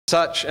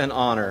such an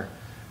honor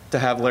to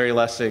have Larry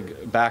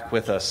Lessig back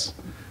with us.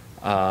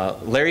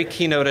 Larry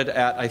keynoted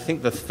at, I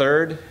think, the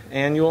 3rd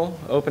annual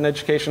Open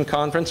Education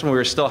Conference, when we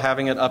were still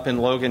having it up in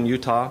Logan,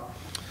 Utah.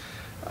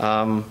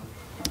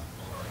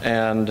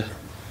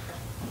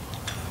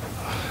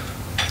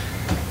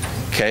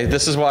 Okay,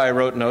 this is why I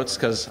wrote notes,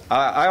 because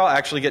I'll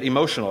actually get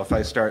emotional if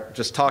I start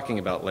just talking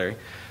about Larry.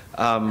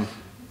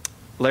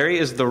 Larry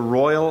is the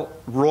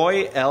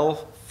Roy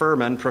L.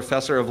 Furman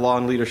Professor of Law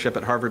and Leadership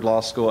at Harvard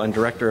Law School and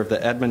Director of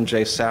the Edmond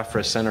J.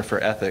 Safra Center for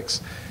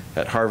Ethics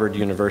at Harvard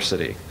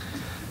University.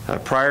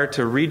 Prior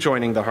to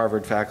rejoining the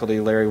Harvard faculty,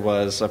 Larry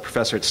was a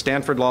professor at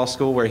Stanford Law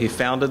School, where he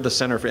founded the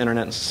Center for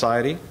Internet and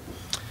Society.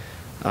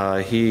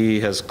 He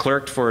has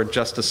clerked for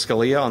Justice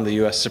Scalia on the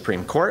U.S.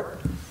 Supreme Court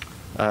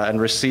and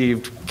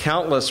received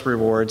countless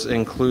rewards,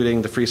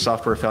 including the Free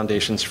Software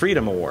Foundation's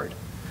Freedom Award.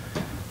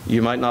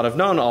 You might not have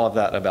known all of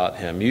that about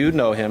him. You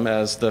know him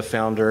as the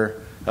founder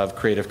of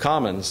Creative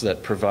Commons,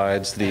 that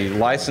provides the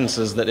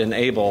licenses that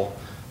enable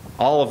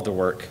all of the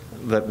work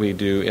that we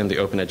do in the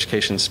open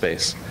education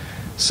space.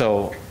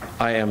 So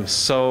I am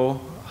so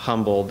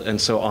humbled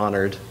and so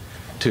honored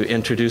to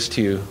introduce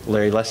to you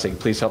Larry Lessig.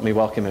 Please help me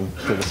welcome him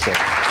to the stage.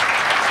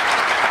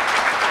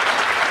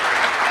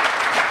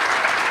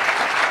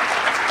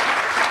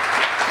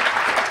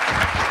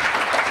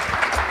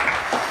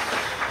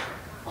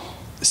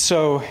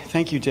 So,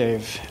 thank you,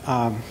 Dave.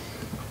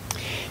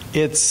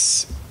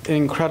 It's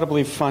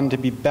incredibly fun to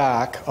be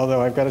back,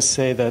 although I've got to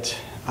say that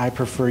I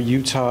prefer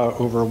Utah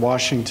over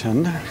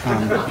Washington.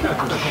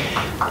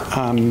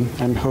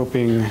 I'm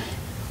hoping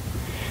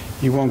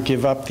you won't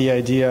give up the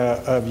idea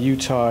of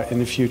Utah in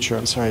the future.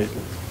 I'm sorry.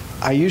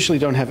 I usually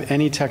don't have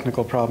any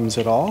technical problems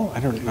at all.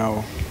 I don't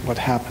know what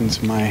happens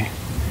to my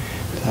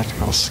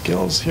technical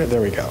skills here.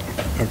 There we go.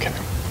 Okay.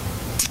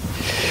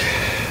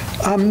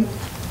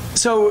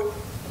 So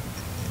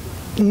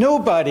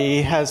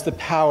nobody has the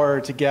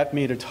power to get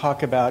me to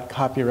talk about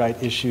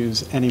copyright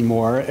issues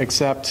anymore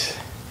except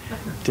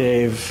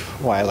Dave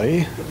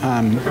Wiley.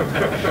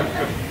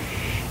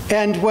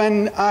 And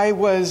when I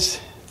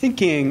was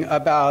thinking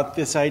about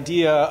this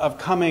idea of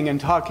coming and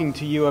talking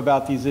to you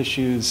about these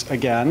issues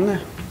again,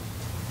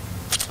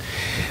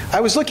 I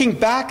was looking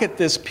back at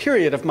this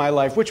period of my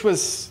life, which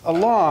was a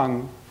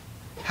long,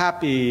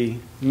 happy,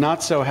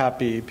 not so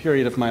happy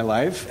period of my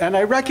life, and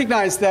I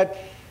recognized that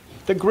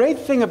the great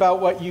thing about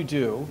what you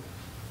do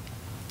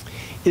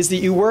is that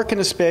you work in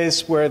a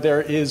space where there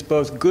is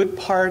both good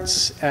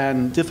parts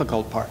and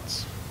difficult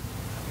parts.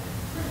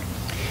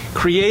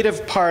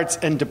 Creative parts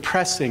and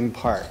depressing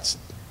parts.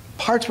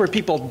 Parts where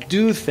people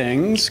do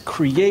things,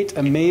 create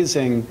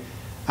amazing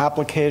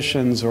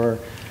applications or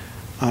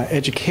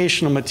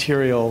educational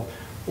material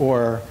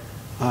or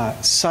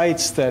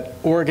sites that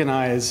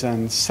organize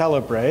and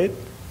celebrate,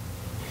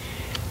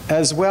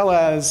 as well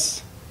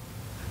as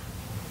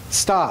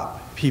stop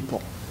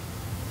people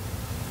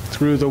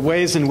through the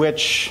ways in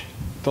which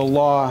the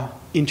law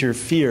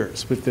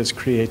interferes with this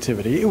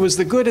creativity. It was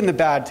the good and the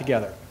bad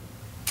together.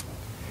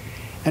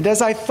 And as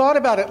I thought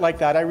about it like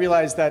that, I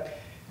realized that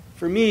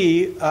for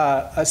me,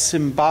 a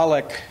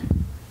symbolic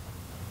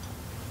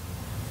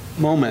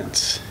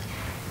moment,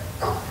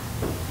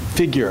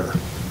 figure,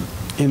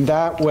 in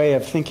that way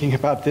of thinking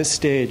about this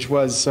stage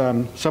was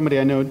somebody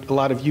I know a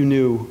lot of you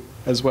knew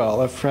as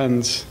well, a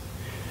friend,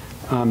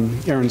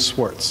 Aaron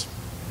Swartz.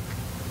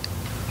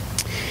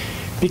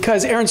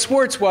 Because Aaron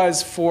Swartz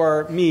was,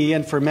 for me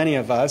and for many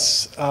of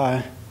us,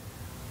 an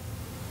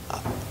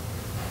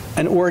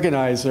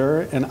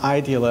organizer, an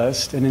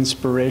idealist, an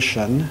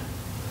inspiration.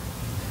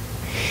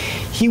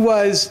 He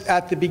was,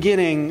 at the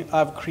beginning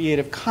of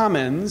Creative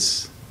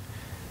Commons,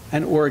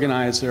 an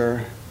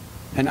organizer,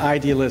 an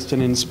idealist,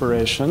 an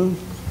inspiration.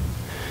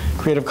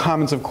 Creative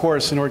Commons, of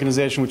course, an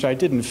organization which I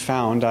didn't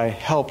found, I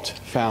helped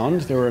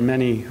found. There were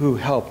many who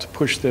helped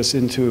push this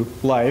into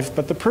life,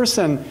 but the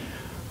person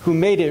who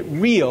made it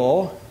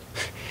real,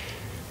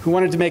 who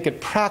wanted to make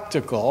it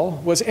practical,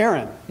 was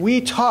Aaron.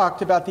 We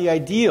talked about the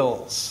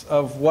ideals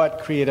of what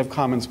Creative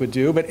Commons would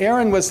do, but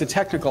Aaron was the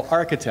technical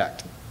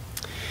architect.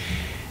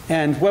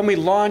 And when we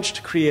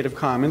launched Creative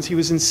Commons, he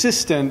was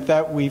insistent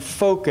that we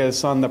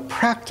focus on the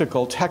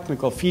practical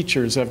technical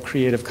features of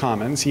Creative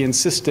Commons. He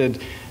insisted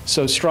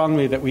so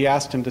strongly that we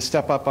asked him to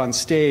step up on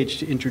stage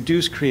to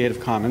introduce Creative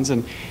Commons,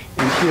 and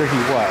here he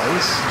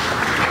was.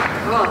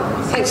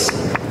 Well, thanks.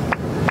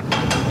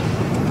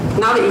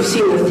 Now that you've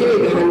seen the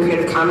theory behind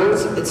Creative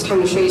Commons, it's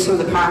time to show you some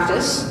of the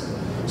practice.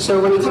 So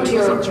when you come to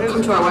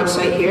our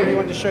website here, he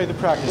wanted to show you the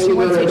practice. He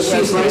went to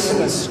choose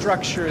license.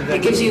 Structure that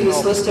it gives you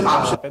this list of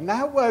options. And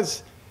that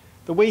was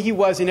the way he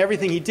was in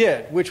everything he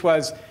did, which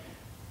was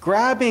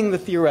grabbing the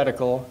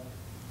theoretical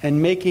and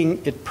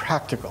making it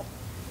practical.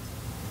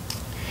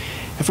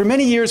 And for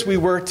many years we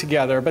worked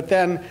together, but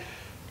then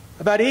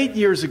about 8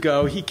 years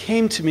ago he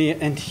came to me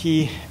and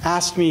he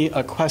asked me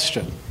a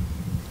question.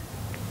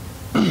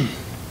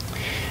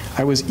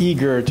 I was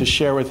eager to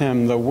share with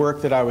him the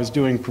work that I was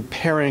doing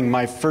preparing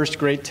my first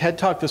great TED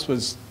Talk. This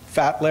was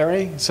Fat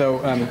Larry, so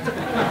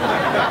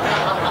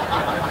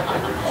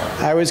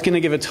I was going to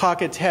give a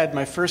talk at TED,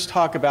 my first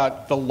talk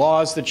about the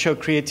laws that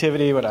choke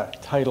creativity, what a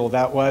title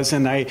that was,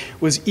 and I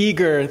was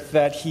eager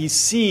that he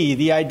see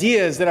the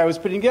ideas that I was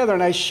putting together,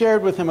 and I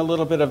shared with him a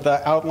little bit of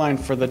the outline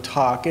for the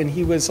talk, and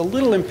he was a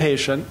little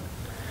impatient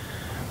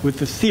with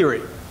the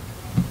theory,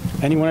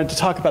 and he wanted to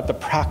talk about the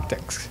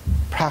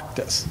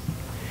practice.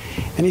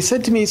 And he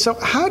said to me, so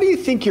how do you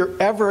think you're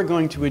ever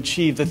going to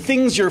achieve the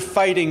things you're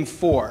fighting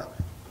for?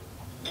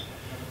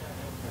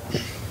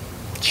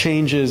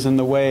 Changes in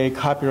the way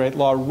copyright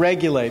law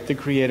regulate the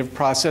creative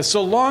process,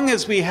 so long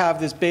as we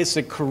have this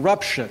basic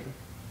corruption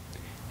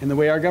in the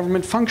way our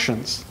government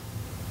functions.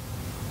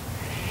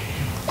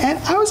 And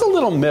I was a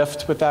little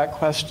miffed with that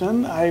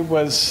question. I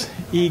was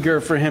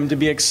eager for him to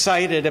be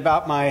excited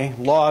about my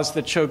laws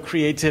that choke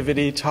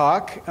creativity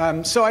talk.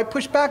 So I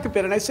pushed back a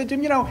bit and I said to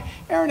him, you know,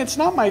 Aaron, it's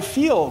not my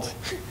field.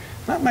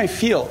 Not my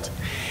field.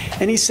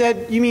 And he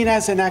said, you mean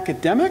as an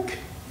academic,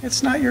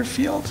 it's not your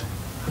field?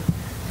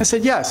 I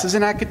said, yes, as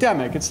an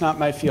academic, it's not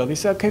my field. He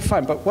said, okay,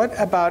 fine, but what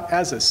about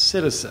as a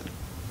citizen?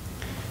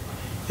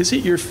 Is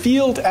it your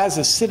field as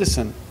a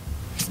citizen?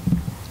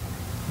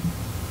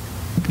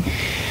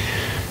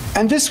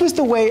 And this was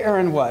the way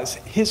Aaron was.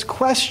 His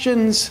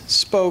questions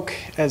spoke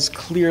as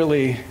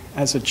clearly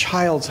as a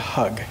child's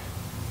hug.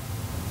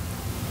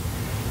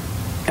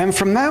 And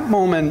from that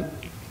moment,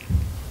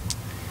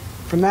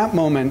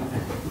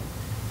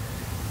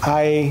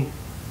 I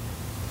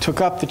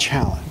took up the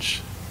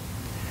challenge.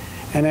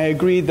 And I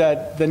agreed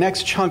that the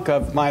next chunk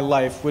of my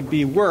life would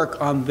be work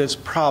on this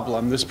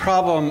problem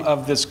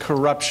of this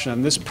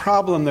corruption, this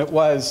problem that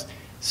was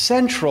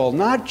central,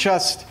 not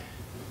just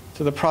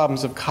to the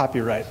problems of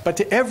copyright, but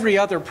to every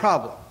other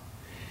problem.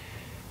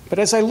 But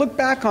as I look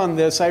back on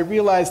this, I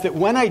realized that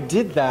when I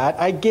did that,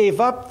 I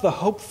gave up the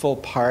hopeful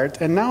part,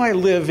 and now I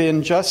live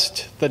in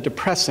just the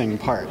depressing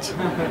part.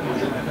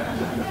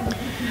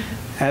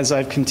 As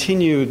I've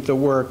continued the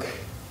work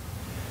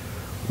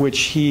which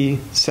he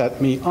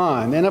set me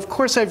on. And of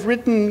course, I've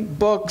written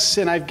books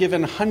and I've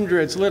given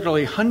hundreds,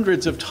 literally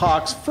hundreds of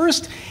talks,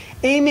 first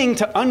aiming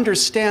to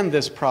understand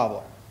this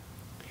problem,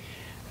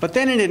 but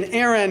then in an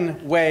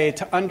Aaron way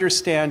to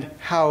understand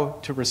how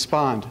to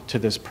respond to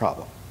this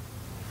problem.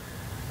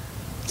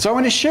 So I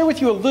want to share with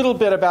you a little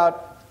bit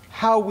about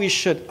how we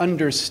should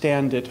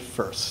understand it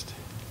first,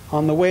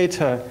 on the way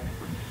to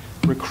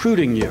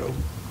recruiting you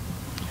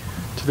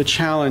to the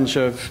challenge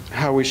of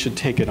how we should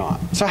take it on.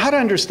 So how to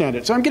understand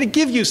it. So I'm going to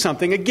give you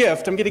something, a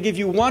gift. I'm going to give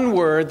you one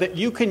word that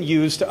you can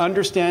use to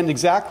understand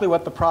exactly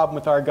what the problem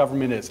with our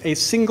government is. A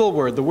single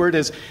word. The word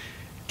is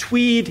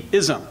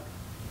tweedism.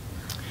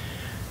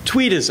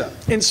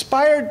 Tweedism.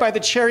 Inspired by the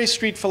Cherry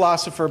Street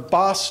philosopher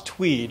Boss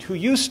Tweed, who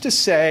used to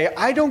say,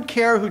 I don't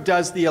care who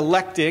does the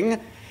electing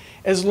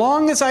as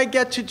long as I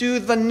get to do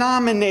the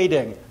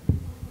nominating.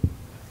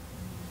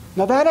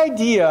 Now that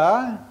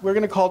idea we're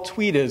going to call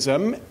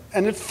tweedism,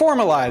 and it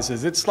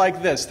formalizes. It's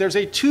like this. There's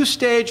a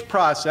two-stage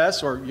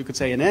process, or you could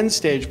say an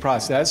end-stage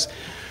process,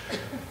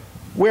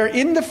 where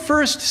in the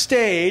first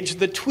stage,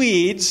 the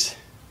tweeds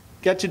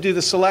get to do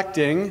the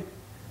selecting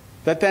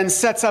that then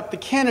sets up the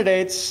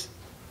candidates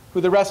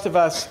who the rest of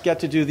us get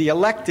to do the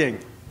electing.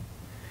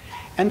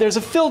 And there's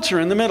a filter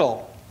in the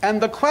middle.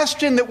 And the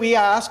question that we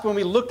ask when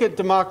we look at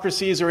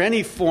democracies or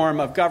any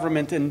form of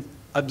government and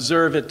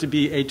observe it to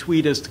be a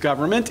tweedist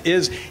government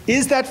is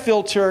that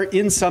filter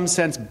in some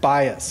sense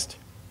biased?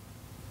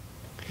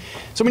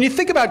 So when you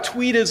think about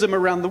tweedism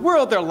around the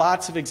world, there are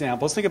lots of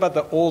examples. Think about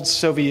the old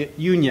Soviet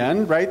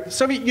Union, right? The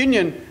Soviet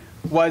Union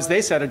was,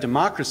 they said, a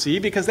democracy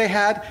because they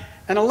had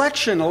an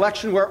election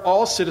where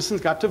all citizens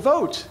got to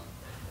vote.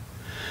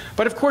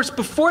 But of course,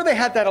 before they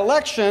had that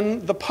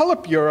election, the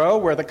Politburo,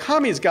 where the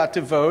commies got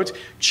to vote,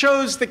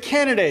 chose the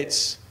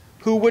candidates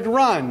who would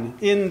run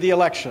in the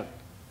election.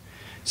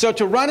 So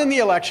to run in the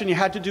election, you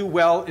had to do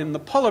well in the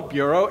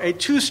Politburo, a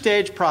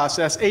two-stage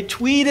process, a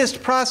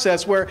tweedist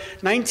process where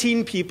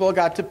 19 people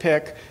got to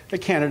pick the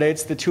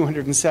candidates the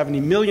 270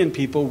 million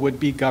people would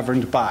be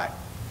governed by.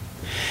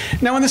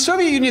 Now, when the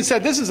Soviet Union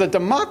said this is a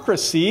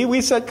democracy, we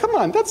said, come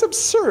on, that's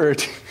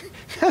absurd.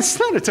 That's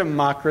not a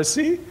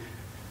democracy.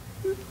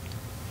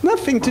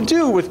 Nothing to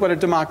do with what a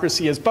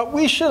democracy is. But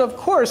we should, of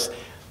course,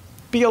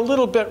 be a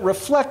little bit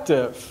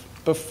reflective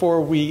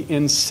before we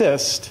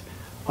insist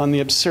on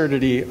the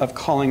absurdity of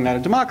calling that a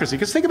democracy.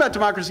 Because think about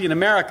democracy in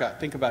America.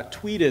 Think about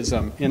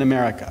tweedism in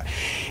America.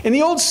 In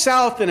the Old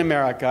South in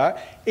America,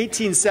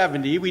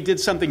 1870, we did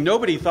something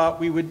nobody thought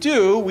we would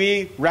do.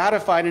 We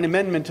ratified an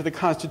amendment to the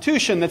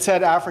Constitution that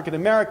said African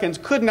Americans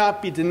could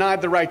not be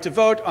denied the right to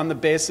vote on the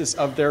basis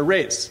of their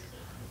race.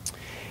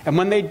 And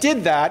when they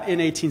did that in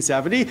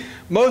 1870,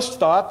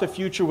 most thought the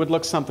future would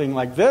look something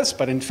like this,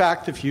 but in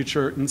fact the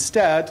future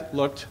instead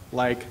looked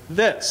like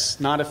this.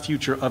 Not a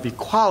future of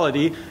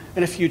equality,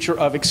 and a future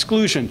of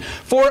exclusion.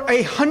 For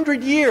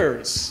 100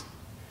 years,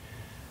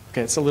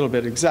 okay, it's a little bit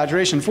of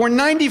exaggeration, for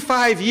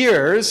 95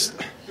 years,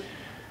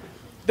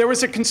 there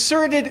was a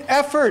concerted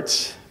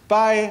effort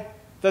by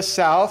the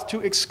South to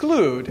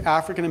exclude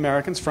African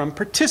Americans from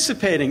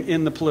participating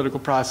in the political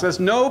process.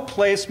 No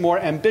place more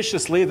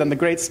ambitiously than the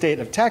great state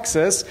of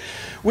Texas,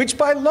 which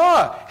by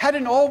law had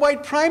an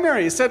all-white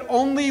primary. It said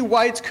only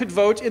whites could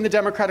vote in the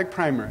Democratic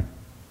primary.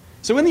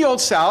 So in the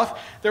Old South,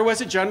 there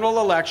was a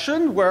general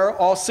election where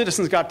all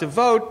citizens got to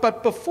vote,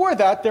 but before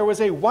that, there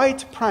was a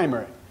white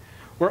primary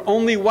where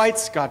only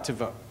whites got to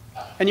vote.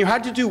 And you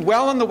had to do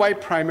well in the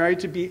white primary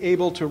to be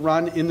able to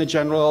run in the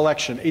general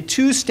election, a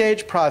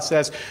two-stage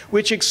process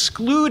which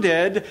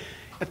excluded,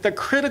 at the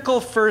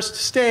critical first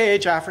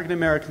stage, African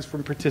Americans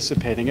from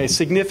participating, a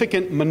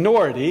significant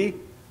minority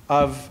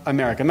of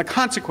America. And the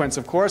consequence,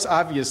 of course,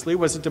 obviously,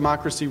 was a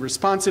democracy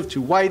responsive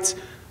to whites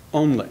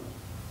only.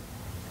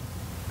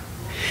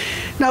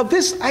 Now,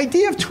 this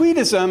idea of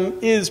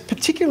tweedism is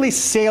particularly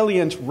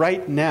salient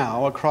right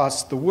now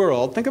across the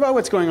world. Think about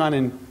what's going on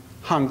in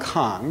Hong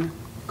Kong.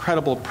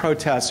 Incredible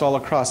protests all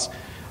across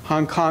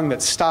Hong Kong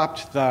that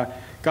stopped the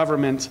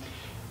government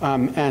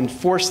and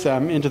forced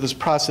them into this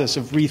process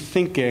of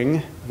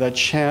rethinking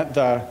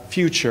the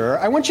future.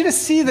 I want you to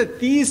see that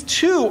these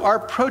too are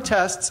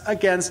protests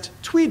against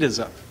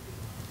tweedism.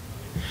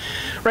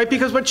 Right,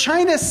 because what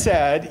China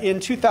said in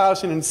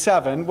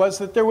 2007 was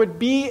that there would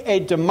be a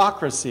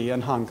democracy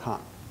in Hong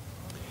Kong.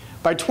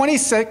 By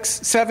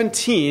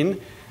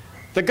 2017,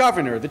 the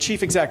governor, the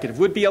chief executive,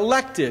 would be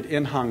elected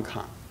in Hong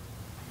Kong.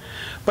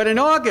 But in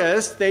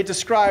August, they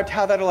described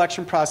how that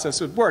election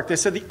process would work. They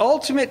said the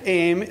ultimate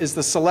aim is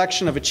the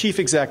selection of a chief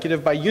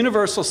executive by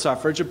universal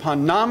suffrage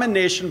upon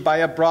nomination by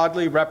a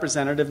broadly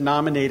representative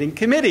nominating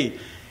committee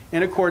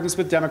in accordance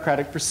with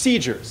democratic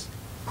procedures.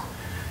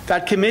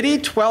 That committee,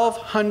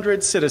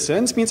 1,200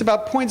 citizens, means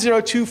about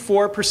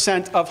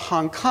 0.024% of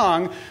Hong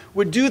Kong,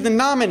 would do the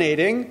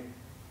nominating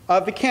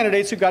of the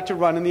candidates who got to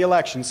run in the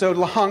election. So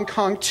Hong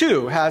Kong,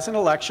 too, has an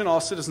election. All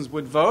citizens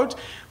would vote.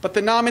 But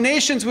the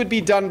nominations would be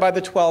done by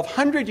the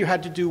 1,200. You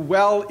had to do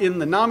well in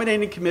the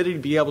nominating committee to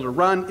be able to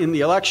run in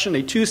the election,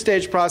 a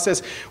two-stage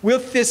process,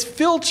 with this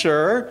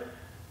filter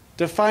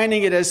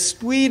defining it as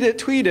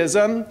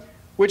tweedism,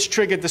 which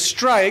triggered the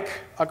strike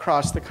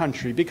across the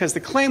country, because the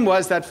claim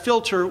was that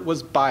filter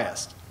was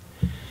biased.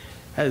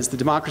 As the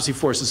democracy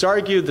forces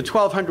argued, the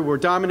 1,200 were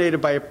dominated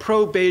by a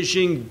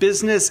pro-Beijing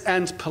business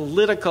and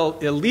political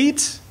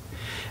elite.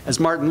 As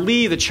Martin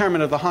Lee, the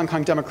chairman of the Hong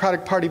Kong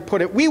Democratic Party,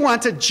 put it, we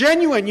want a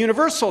genuine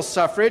universal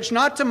suffrage,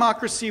 not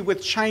democracy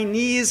with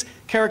Chinese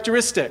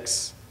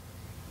characteristics.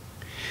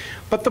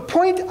 But the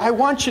point I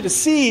want you to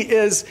see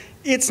is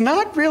it's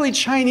not really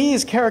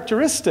Chinese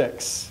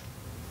characteristics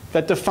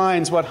that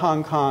defines what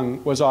Hong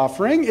Kong was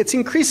offering. It's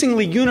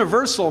increasingly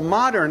universal,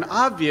 modern,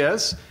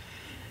 obvious,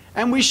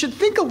 and we should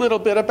think a little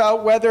bit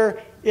about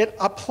whether it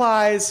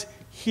applies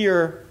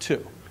here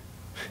too.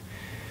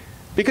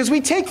 Because we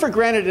take for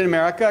granted in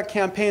America,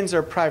 campaigns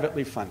are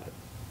privately funded.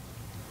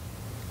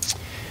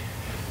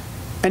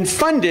 And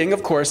funding,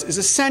 of course, is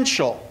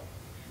essential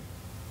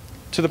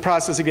to the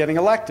process of getting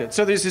elected.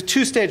 So there's a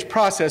two-stage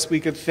process we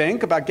could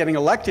think about getting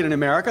elected in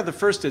America. The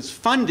first is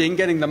funding,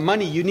 getting the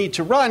money you need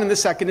to run, and the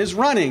second is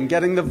running,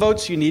 getting the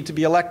votes you need to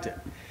be elected.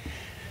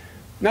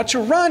 Now,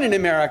 to run in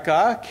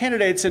America,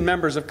 candidates and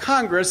members of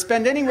Congress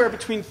spend anywhere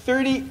between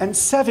 30% and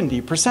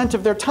 70%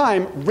 of their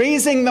time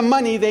raising the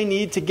money they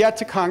need to get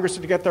to Congress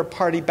or to get their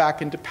party back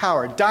into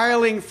power,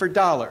 dialing for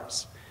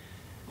dollars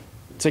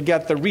to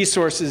get the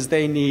resources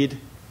they need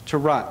to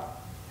run.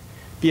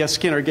 B.S.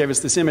 Skinner gave us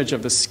this image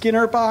of the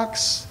Skinner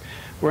box,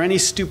 where any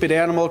stupid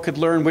animal could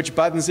learn which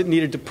buttons it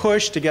needed to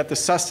push to get the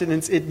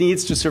sustenance it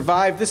needs to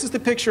survive. This is the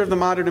picture of the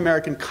modern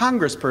American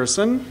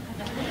congressperson.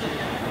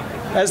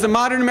 As the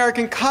modern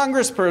American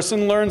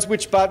congressperson learns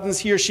which buttons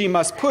he or she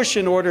must push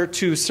in order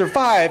to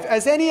survive,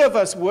 as any of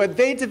us would,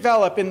 they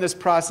develop in this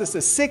process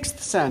a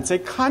sixth sense, a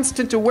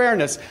constant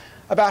awareness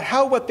about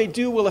how what they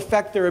do will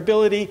affect their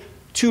ability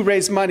to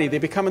raise money. They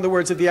become, in the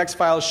words of the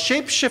X-Files,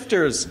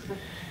 shapeshifters,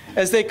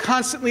 as they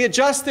constantly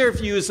adjust their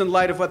views in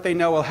light of what they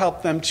know will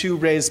help them to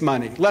raise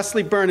money.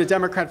 Leslie Byrne, a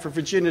Democrat for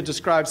Virginia,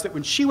 describes that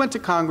when she went to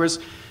Congress,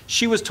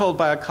 she was told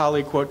by a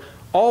colleague, quote,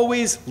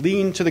 always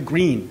lean to the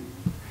green.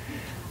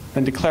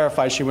 And to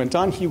clarify, she went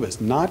on, he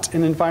was not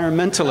an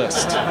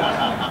environmentalist.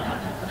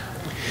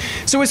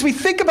 So as we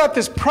think about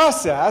this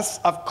process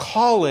of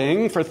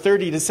calling for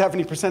 30 to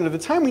 70% of the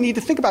time, we need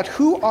to think about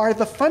who are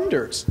the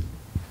funders?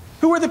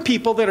 Who are the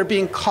people that are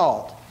being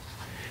called?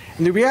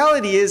 And the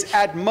reality is,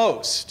 at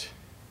most,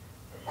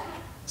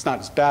 it's not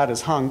as bad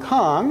as Hong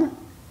Kong,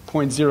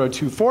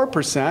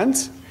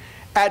 0.024%.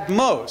 At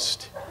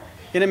most,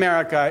 in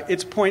America,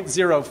 it's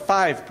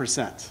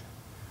 0.05%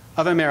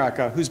 of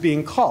America who's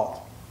being called.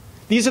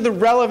 These are the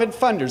relevant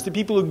funders, the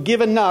people who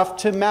give enough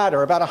to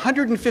matter. About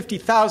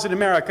 150,000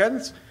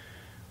 Americans,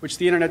 which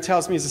the internet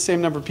tells me is the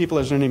same number of people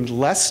as are named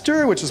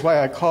Lester, which is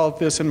why I called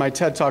this in my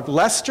TED Talk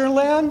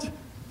Lesterland.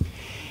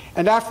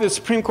 And after the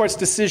Supreme Court's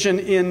decision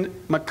in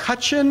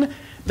McCutcheon,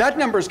 that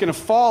number is going to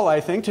fall, I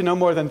think, to no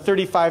more than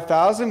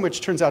 35,000, which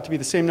turns out to be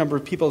the same number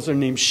of people as are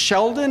named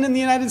Sheldon in the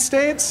United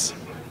States.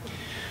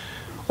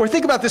 Or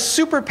think about the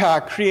super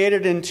PAC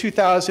created in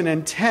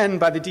 2010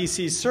 by the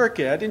DC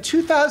Circuit. In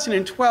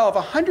 2012,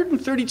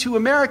 132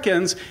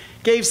 Americans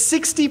gave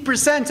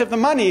 60% of the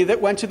money that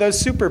went to those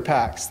super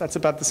PACs. That's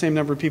about the same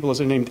number of people as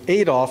are named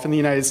Adolf in the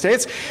United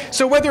States.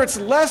 So whether it's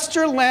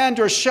Leicester Land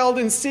or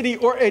Sheldon City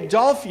or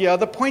Adolphia,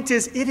 the point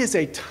is it is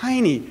a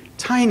tiny,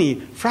 tiny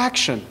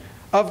fraction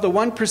of the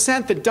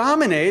 1% that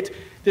dominate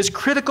this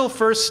critical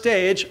first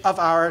stage of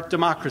our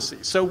democracy.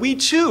 So we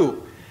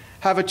too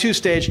have a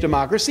two-stage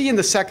democracy. In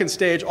the second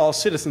stage, all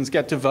citizens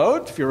get to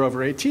vote if you're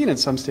over 18, in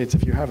some states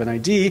if you have an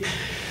ID.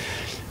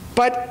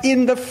 But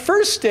in the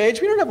first stage,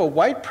 we don't have a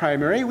white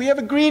primary, we have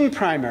a green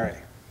primary.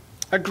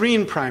 A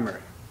green primary.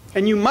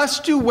 And you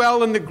must do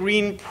well in the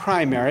green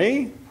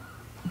primary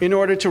in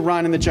order to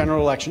run in the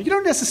general election. You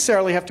don't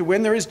necessarily have to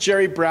win. There is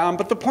Jerry Brown,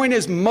 but the point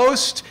is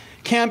most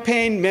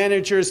campaign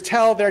managers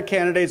tell their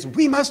candidates,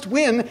 we must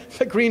win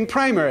the green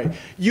primary.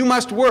 You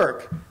must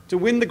work to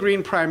win the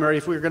green primary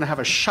if we're going to have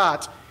a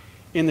shot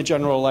in the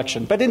general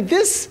election. But in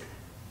this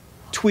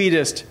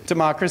tweedist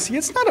democracy,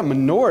 it's not a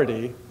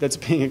minority that's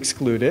being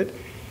excluded.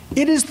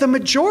 It is the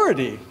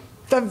majority,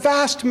 the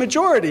vast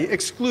majority,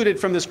 excluded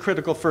from this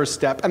critical first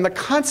step. And the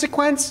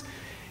consequence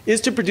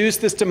is to produce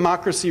this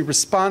democracy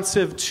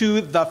responsive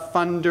to the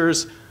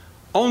funders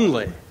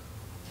only.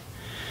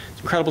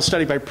 Incredible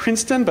study by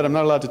Princeton, but I'm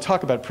not allowed to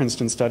talk about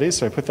Princeton studies,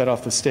 so I put that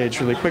off the stage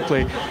really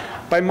quickly,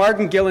 by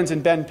Martin Gillens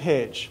and Ben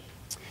Page.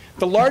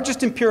 The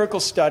largest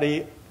empirical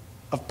study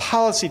of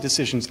policy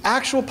decisions,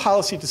 actual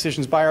policy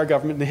decisions by our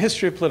government in the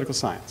history of political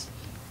science,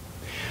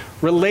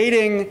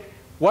 relating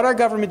what our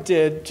government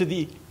did to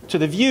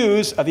the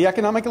views of the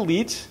economic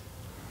elite,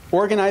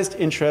 organized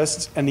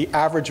interests, and the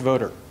average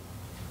voter.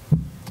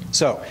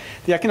 So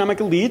the economic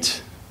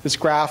elite, this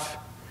graph,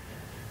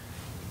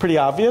 pretty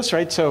obvious,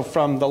 right? So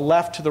from the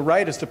left to the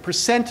right is the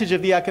percentage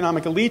of the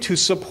economic elite who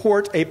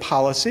support a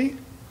policy.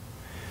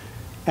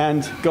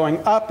 And going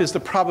up is the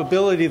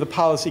probability the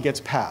policy gets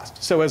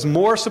passed. So as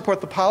more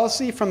support the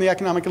policy from the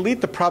economic elite,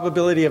 the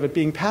probability of it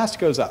being passed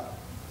goes up.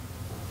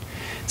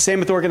 Same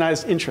with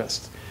organized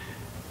interest.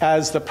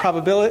 As the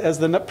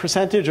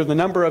percentage or the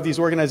number of these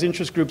organized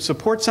interest groups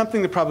support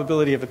something, the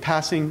probability of it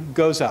passing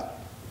goes up.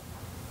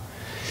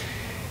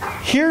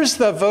 Here's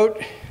the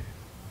vote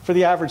for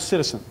the average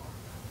citizen.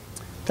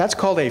 That's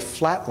called a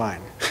flat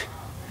line.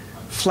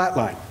 Flat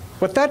line.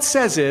 What that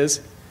says is,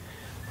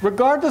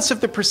 regardless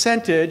of the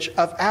percentage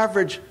of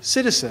average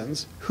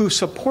citizens who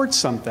support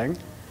something,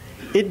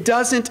 it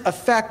doesn't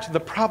affect the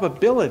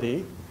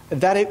probability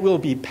that it will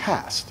be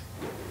passed.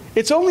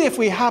 It's only if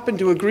we happen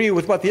to agree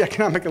with what the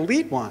economic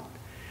elite want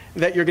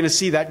that you're going to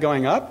see that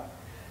going up.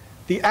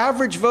 The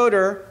average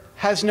voter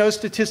has no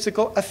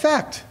statistical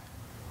effect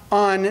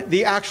on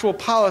the actual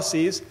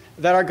policies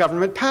that our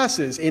government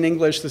passes. In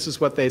English, this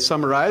is what they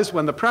summarize.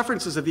 When the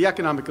preferences of the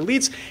economic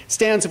elites,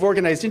 stands of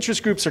organized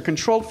interest groups are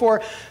controlled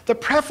for, the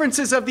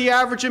preferences of the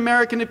average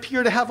American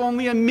appear to have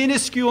only a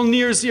minuscule,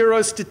 near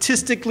zero,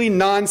 statistically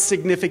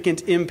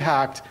non-significant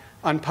impact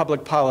on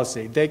public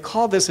policy. They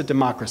call this a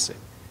democracy.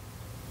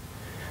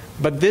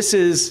 But this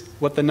is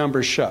what the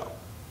numbers show.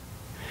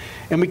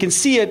 And we can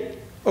see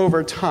it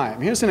over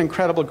time. Here's an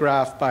incredible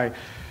graph by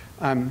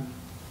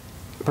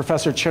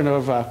Professor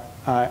Chernova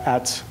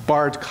at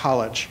Bard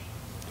College.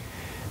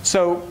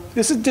 So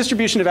this is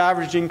distribution of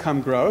average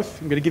income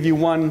growth. I'm going to give you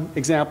one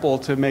example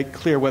to make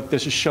clear what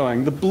this is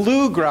showing. The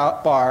blue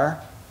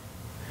bar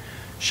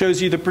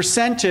shows you the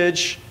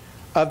percentage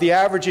of the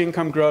average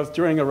income growth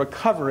during a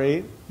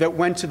recovery that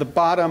went to the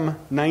bottom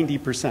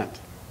 90%.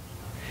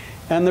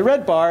 And the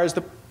red bar is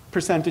the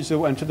percentage that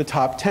went to the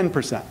top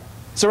 10%.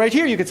 So right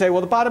here you could say,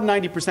 well, the bottom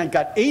 90%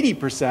 got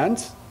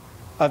 80%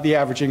 of the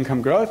average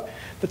income growth.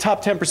 The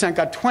top 10%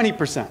 got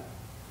 20%.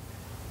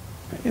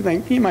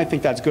 You might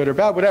think that's good or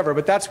bad, whatever,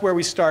 but that's where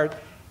we start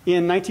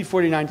in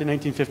 1949 to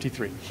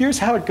 1953. Here's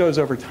how it goes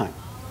over time.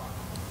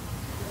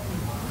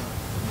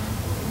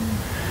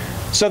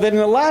 So that in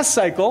the last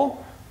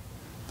cycle,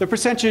 the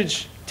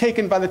percentage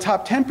taken by the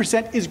top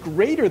 10% is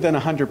greater than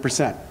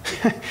 100%.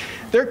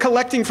 They're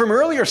collecting from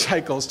earlier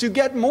cycles to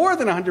get more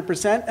than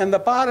 100%, and the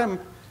bottom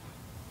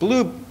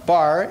blue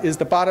bar is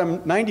the bottom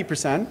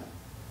 90%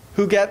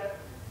 who get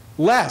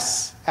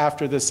less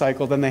after this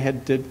cycle than they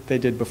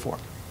did before.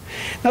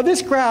 Now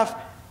this graph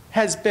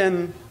has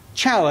been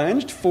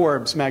challenged.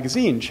 Forbes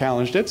magazine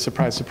challenged it,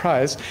 surprise,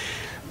 surprise.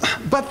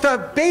 But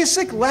the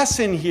basic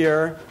lesson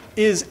here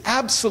is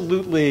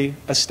absolutely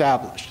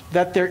established,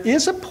 that there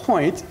is a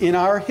point in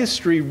our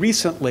history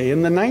recently,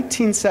 in the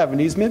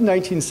 1970s,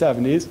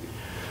 mid-1970s,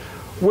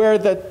 where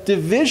the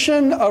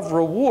division of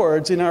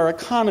rewards in our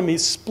economy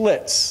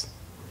splits,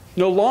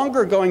 no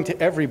longer going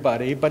to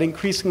everybody, but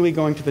increasingly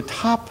going to the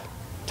top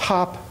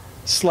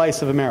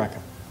slice of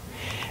America.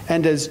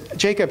 And as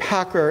Jacob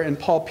Hacker and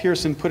Paul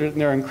Pearson put it in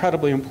their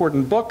incredibly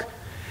important book,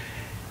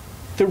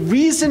 the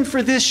reason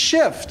for this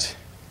shift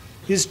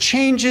is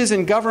changes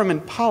in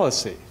government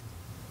policy.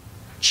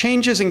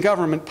 Changes in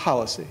government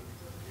policy.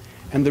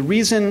 And the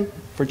reason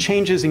for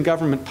changes in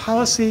government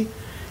policy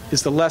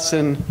is the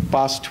lesson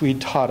Boss Tweed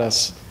taught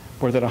us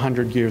more than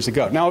 100 years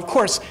ago. Now, of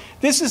course,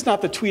 this is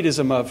not the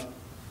tweedism of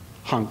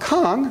Hong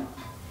Kong.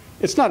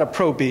 It's not a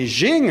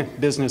pro-Beijing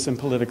business and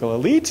political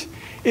elite.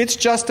 It's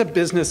just a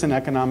business and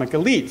economic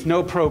elite.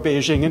 No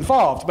pro-Beijing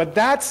involved. But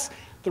that's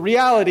the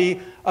reality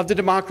of the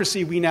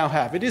democracy we now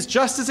have. It is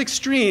just as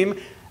extreme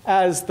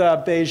as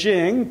the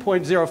Beijing.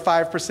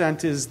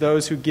 0.05% is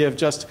those who give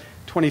just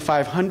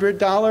 $2,500.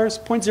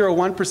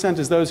 0.01%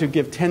 is those who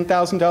give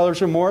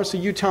 $10,000 or more. So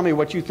you tell me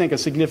what you think a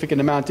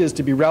significant amount is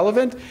to be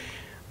relevant.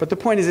 But the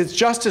point is, it's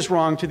just as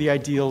wrong to the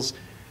ideals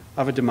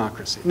of a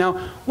democracy. Now,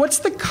 what's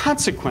the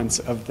consequence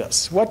of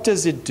this? What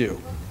does it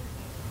do?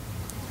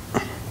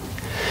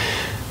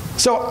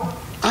 So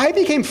I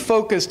became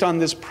focused on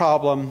this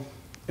problem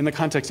in the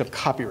context of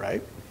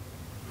copyright.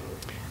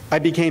 I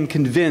became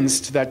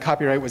convinced that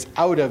copyright was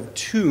out of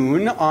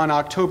tune on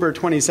October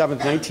 27,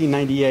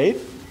 1998.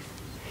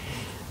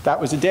 That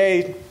was a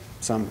day,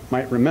 some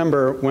might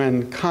remember,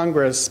 when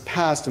Congress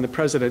passed and the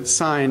President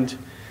signed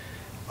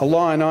a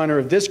law in honor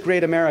of this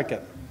great American,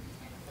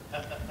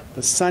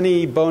 the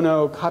Sonny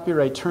Bono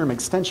Copyright Term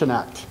Extension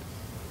Act,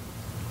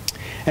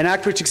 an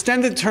act which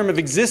extended the term of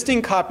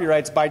existing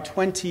copyrights by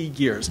 20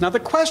 years. Now, the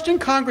question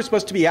Congress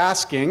was to be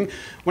asking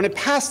when it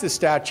passed this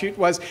statute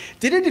was,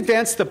 did it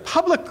advance the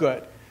public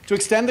good to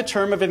extend the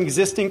term of an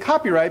existing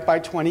copyright by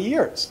 20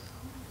 years?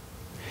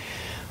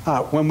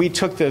 When we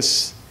took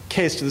this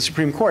case to the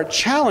Supreme Court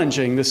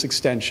challenging this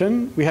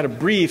extension, we had a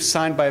brief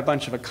signed by a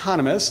bunch of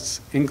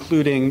economists,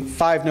 including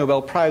 5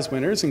 Nobel Prize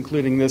winners,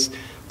 including this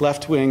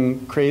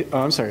left-wing,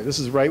 this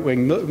is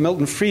right-wing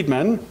Milton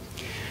Friedman,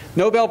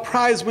 Nobel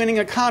Prize-winning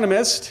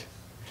economist,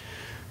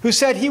 who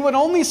said he would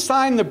only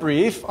sign the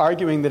brief,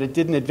 arguing that it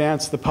didn't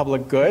advance the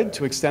public good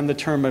to extend the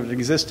term of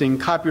existing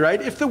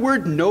copyright, if the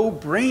word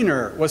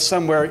no-brainer was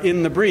somewhere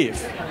in the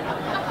brief.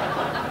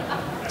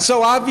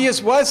 So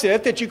obvious was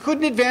it that you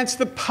couldn't advance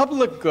the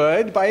public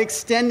good by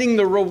extending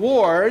the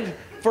reward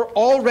for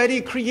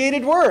already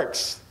created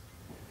works.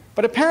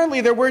 But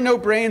apparently there were no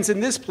brains in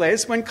this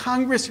place when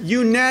Congress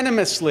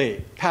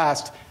unanimously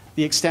passed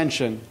the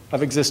extension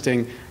of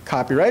existing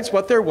copyrights.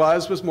 What there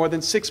was more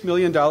than $6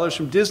 million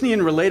from Disney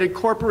and related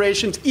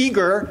corporations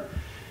eager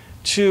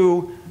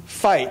to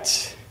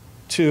fight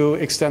to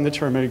extend the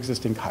term of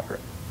existing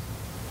copyright.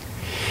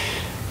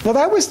 Now,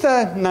 that was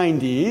the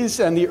 90s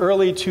and the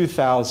early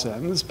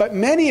 2000s, but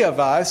many of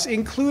us,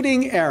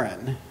 including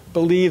Aaron,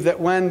 believe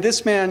that when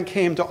this man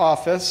came to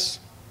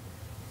office,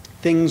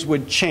 things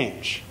would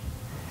change.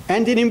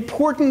 And in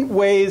important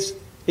ways,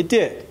 it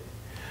did.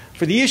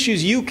 For the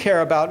issues you care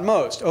about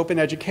most, open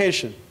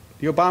education,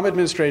 the Obama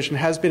administration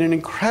has been an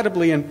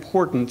incredibly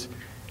important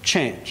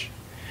change,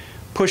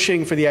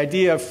 pushing for the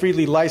idea of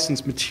freely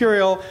licensed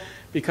material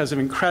because of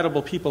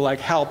incredible people like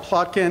Hal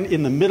Plotkin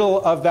in the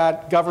middle of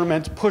that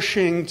government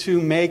pushing to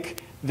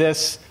make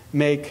this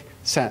make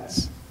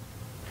sense.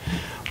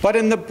 But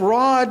in the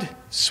broad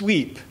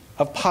sweep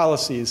of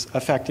policies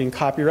affecting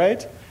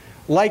copyright,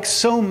 like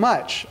so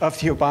much of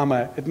the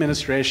Obama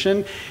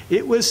administration,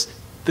 it was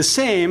the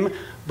same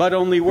but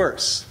only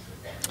worse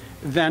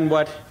than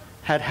what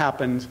had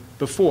happened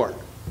before.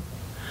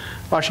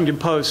 Washington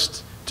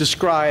Post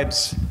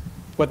describes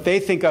what they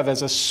think of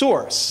as a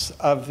source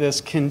of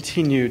this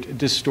continued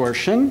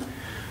distortion.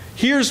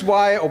 Here's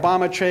why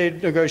Obama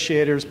trade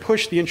negotiators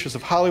pushed the interests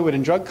of Hollywood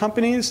and drug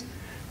companies.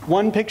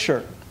 One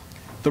picture,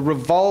 the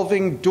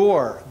revolving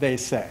door, they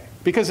say.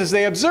 Because as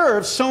they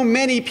observe, so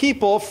many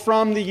people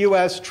from the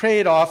US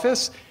Trade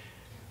Office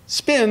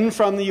spin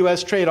from the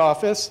US Trade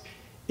Office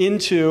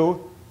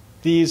into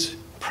these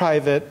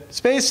private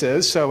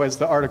spaces. So as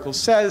the article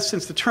says,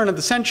 since the turn of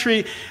the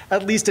century,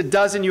 at least a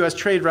dozen US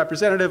trade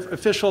representative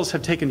officials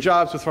have taken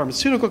jobs with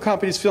pharmaceutical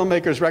companies,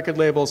 filmmakers, record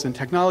labels, and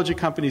technology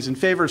companies in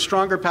favor of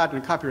stronger patent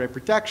and copyright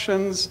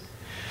protections.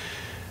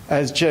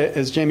 As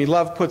Jamie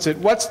Love puts it,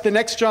 what's the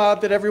next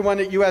job that everyone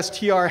at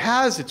USTR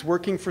has? It's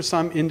working for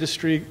some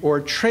industry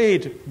or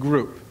trade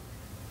group.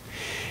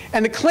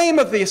 And the claim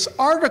of this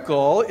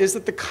article is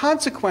that the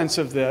consequence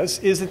of this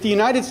is that the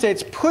United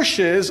States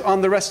pushes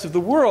on the rest of the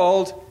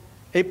world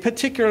a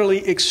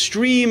particularly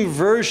extreme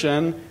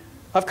version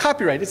of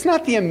copyright. It's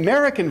not the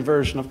American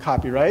version of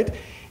copyright.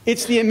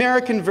 It's the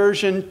American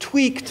version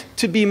tweaked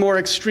to be more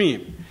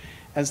extreme.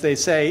 As they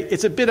say,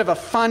 it's a bit of a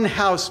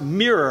funhouse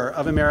mirror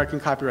of American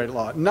copyright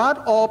law.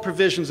 Not all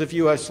provisions of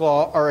US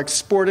law are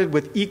exported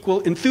with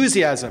equal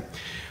enthusiasm.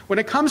 When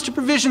it comes to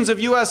provisions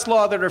of US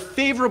law that are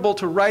favorable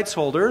to rights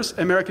holders,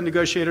 American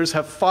negotiators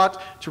have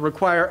fought to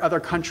require other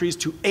countries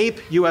to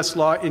ape US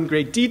law in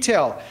great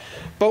detail.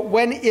 But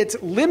when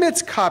it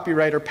limits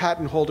copyright or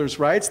patent holders'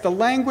 rights, the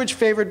language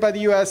favored by the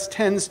US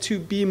tends to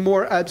be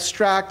more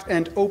abstract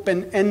and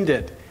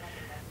open-ended.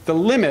 The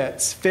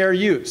limits, fair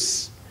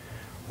use,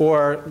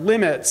 or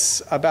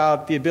limits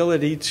about the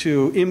ability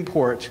to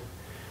import,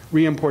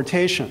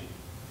 reimportation,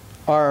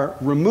 are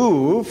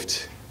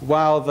removed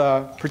while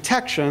the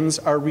protections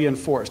are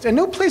reinforced. And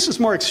no place is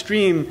more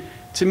extreme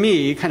to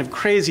me, kind of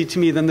crazy to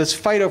me, than this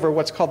fight over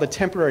what's called the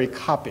temporary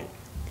copy.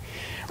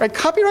 Right?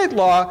 Copyright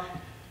law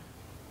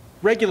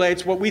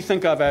regulates what we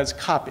think of as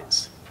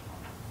copies.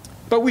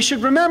 But we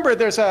should remember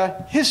there's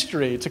a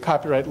history to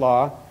copyright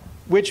law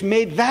which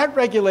made that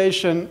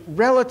regulation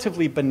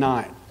relatively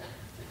benign.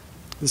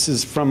 This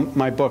is from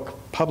my book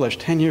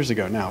published 10 years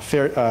ago now,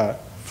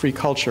 Free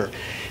Culture.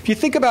 If you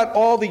think about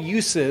all the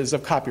uses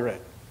of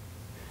copyrighted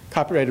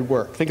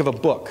work, think of a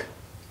book.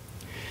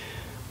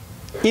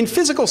 In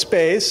physical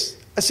space,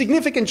 a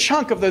significant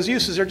chunk of those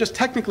uses are just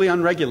technically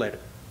unregulated.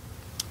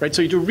 Right?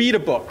 So to read a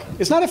book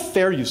is not a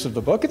fair use of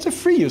the book, it's a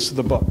free use of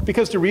the book,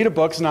 because to read a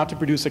book is not to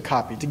produce a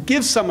copy. To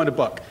give someone a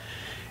book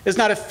is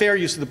not a fair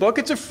use of the book,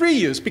 it's a free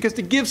use, because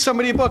to give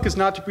somebody a book is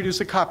not to produce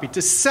a copy. To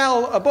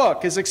sell a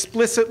book is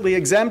explicitly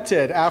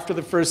exempted after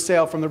the first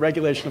sale from the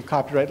regulation of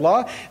copyright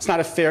law. It's not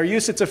a fair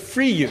use, it's a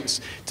free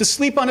use. To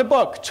sleep on a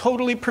book,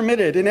 totally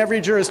permitted in every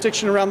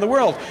jurisdiction around the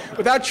world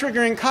without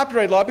triggering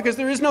copyright law, because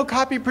there is no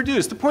copy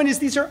produced. The point is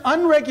these are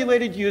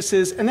unregulated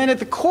uses, and then at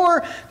the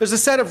core there's a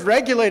set of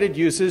regulated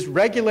uses,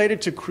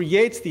 regulated to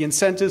create the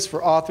incentives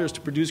for authors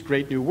to produce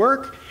great new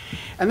work.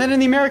 And then in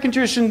the American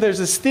tradition, there's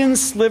this thin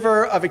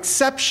sliver of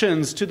exceptions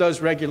to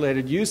those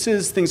regulated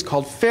uses, things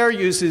called fair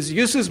uses,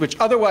 uses which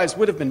otherwise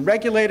would have been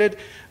regulated,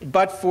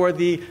 but for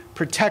the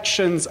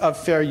protections of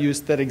fair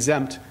use that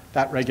exempt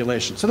that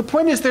regulation. So the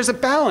point is there's a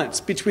balance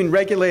between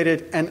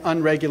regulated and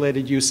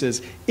unregulated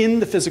uses in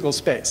the physical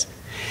space.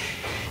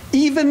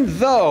 Even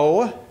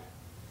though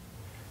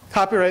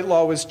copyright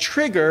law was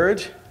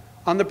triggered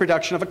on the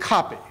production of a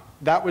copy.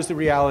 That was the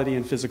reality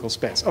in physical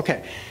space.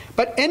 Okay,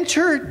 but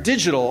enter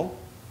digital,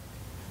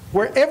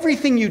 where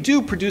everything you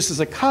do produces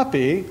a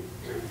copy,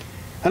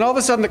 and all of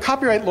a sudden the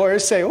copyright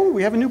lawyers say, oh,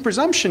 we have a new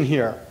presumption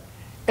here.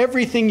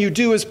 Everything you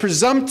do is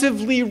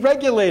presumptively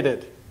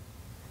regulated.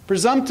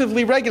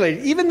 Presumptively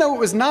regulated. Even though it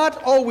was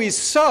not always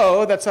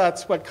so,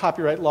 that's what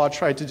copyright law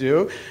tried to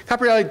do.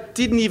 Copyright law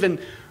didn't even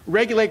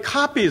regulate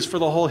copies for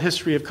the whole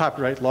history of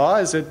copyright law.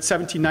 As a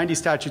 1790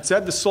 statute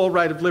said, the sole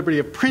right of liberty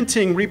of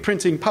printing,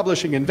 reprinting,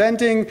 publishing, and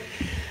vending.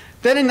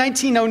 Then in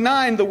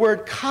 1909, the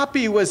word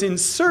copy was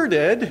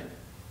inserted.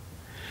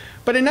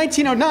 But in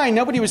 1909,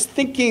 nobody was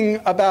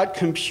thinking about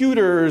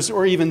computers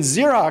or even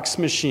Xerox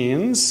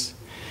machines.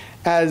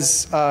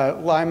 As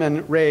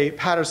Lyman Ray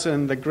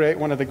Patterson,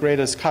 one of the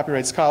greatest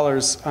copyright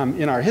scholars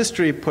in our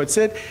history, puts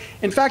it,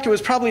 in fact, it was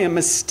probably a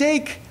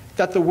mistake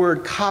that the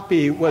word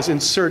copy was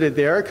inserted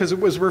there, because it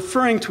was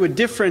referring to a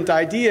different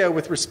idea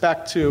with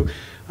respect to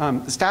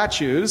the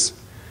statues.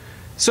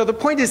 So the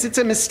point is, it's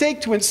a mistake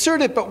to insert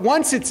it, but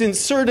once it's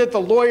inserted, the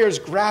lawyers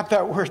grab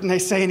that word and they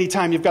say,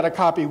 anytime you've got a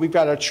copy, we've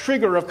got a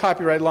trigger of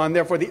copyright law, and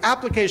therefore the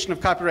application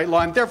of copyright law,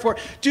 and therefore,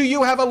 do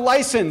you have a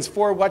license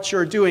for what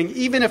you're doing,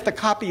 even if the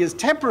copy is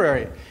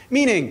temporary?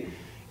 Meaning,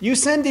 you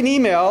send an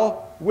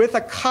email with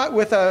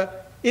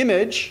a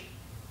image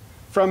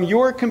from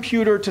your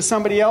computer to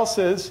somebody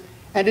else's,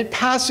 and it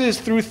passes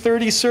through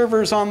 30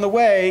 servers on the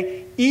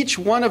way. Each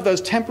one of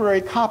those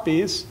temporary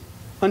copies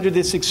under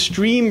this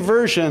extreme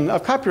version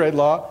of copyright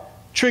law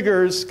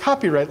triggers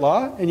copyright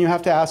law, and you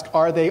have to ask,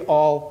 are they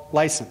all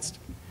licensed?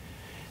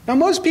 Now,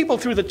 most people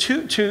through the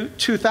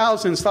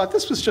 2000s thought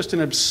this was just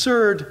an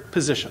absurd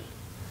position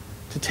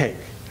to take,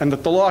 and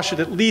that the law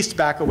should at least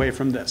back away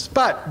from this.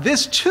 But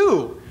this,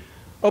 too,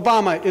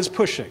 Obama is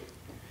pushing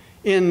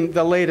in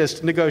the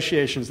latest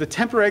negotiations. The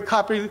temporary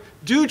copies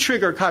do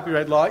trigger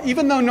copyright law,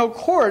 even though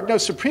no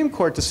Supreme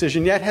Court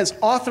decision yet has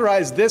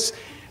authorized this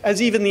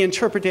as even the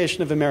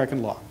interpretation of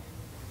American law.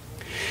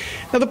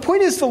 Now, the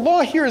point is the law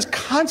here is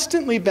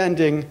constantly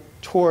bending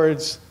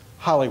towards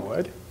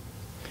Hollywood,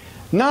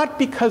 not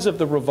because of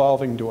the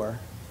revolving door.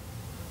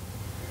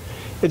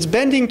 It's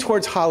bending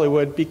towards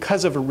Hollywood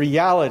because of a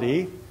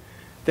reality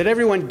that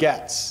everyone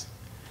gets.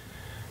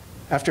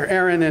 After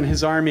Aaron and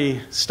his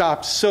army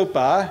stopped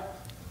SOPA,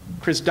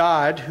 Chris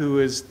Dodd, who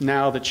is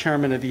now the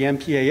chairman of the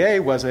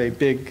MPAA, was a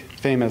big,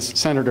 famous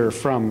senator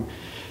from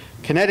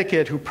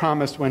Connecticut who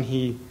promised when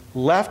he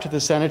left the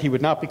Senate he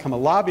would not become a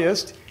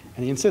lobbyist.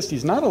 And he insists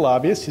he's not a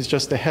lobbyist, he's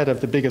just the head of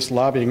the biggest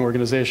lobbying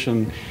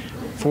organization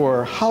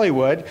for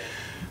Hollywood.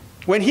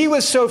 When he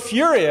was so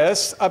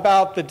furious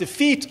about the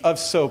defeat of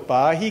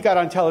SOPA, he got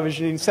on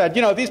television and said,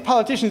 you know, these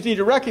politicians need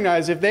to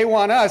recognize if they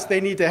want us,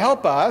 they need to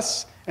help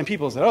us. And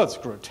people said, oh, it's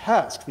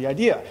grotesque, the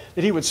idea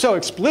that he would so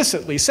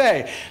explicitly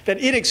say that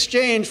in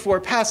exchange for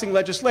passing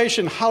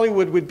legislation,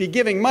 Hollywood would be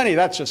giving money.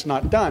 That's just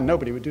not done.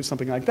 Nobody would do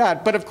something like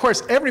that. But of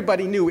course,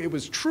 everybody knew it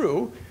was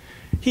true.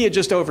 He had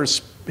just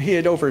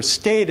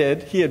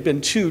overstated, he had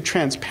been too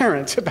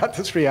transparent about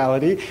this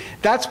reality.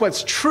 That's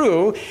what's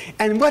true.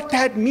 And what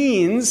that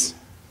means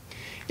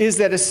is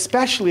that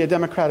especially a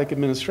Democratic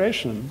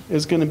administration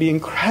is going to be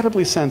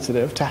incredibly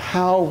sensitive to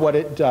how what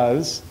it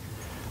does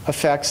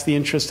affects the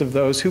interest of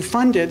those who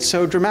fund it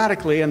so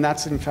dramatically, and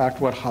that's in fact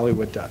what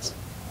Hollywood does.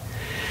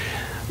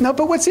 Now,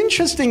 but what's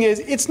interesting is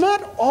it's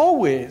not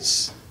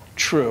always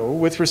true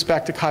with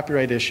respect to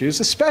copyright issues,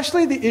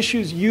 especially the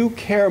issues you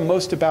care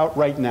most about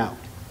right now.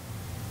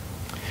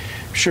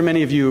 I'm sure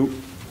many of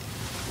you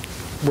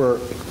were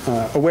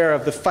aware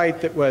of the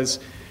fight that was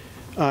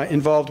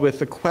involved with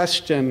the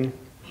question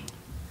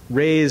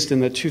raised in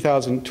the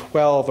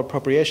 2012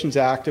 Appropriations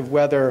Act of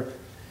whether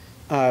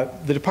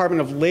the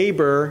Department of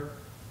Labor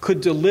could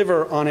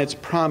deliver on its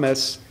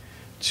promise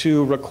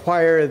to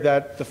require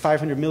that the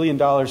 $500 million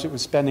it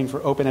was spending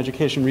for open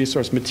education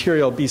resource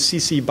material be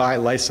CC BY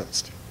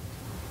licensed.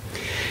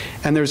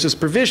 And there's this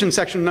provision,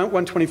 Section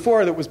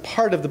 124, that was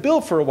part of the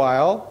bill for a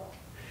while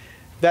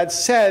that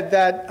said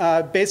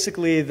that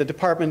basically the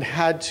department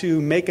had to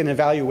make an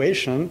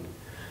evaluation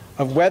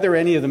of whether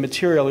any of the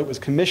material it was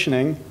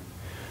commissioning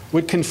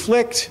would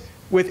conflict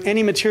with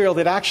any material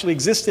that actually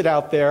existed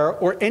out there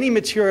or any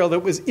material that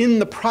was in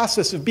the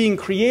process of being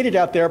created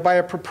out there by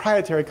a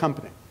proprietary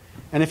company.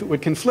 And if it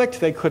would conflict,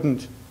 they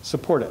couldn't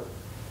support it,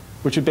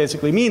 which would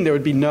basically mean there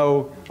would be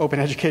no open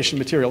education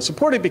material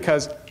supported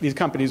because these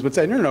companies would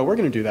say, no, no, no, we're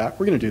going to do that,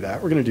 we're going to do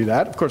that, we're going to do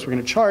that. Of course, we're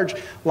going to charge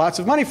lots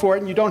of money for it,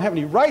 and you don't have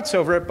any rights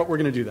over it, but we're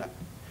going to do that.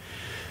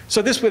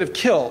 So this would have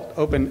killed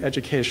open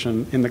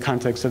education in the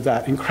context of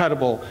that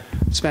incredible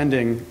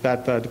spending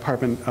that the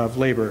Department of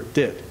Labor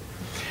did.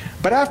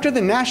 But after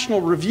the National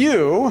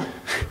Review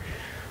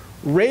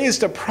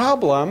raised a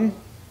problem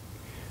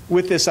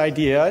with this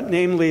idea,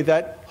 namely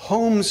that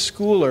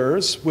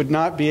homeschoolers would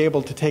not be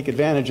able to take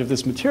advantage of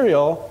this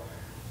material,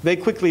 they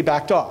quickly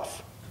backed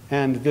off.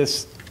 And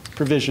this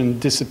provision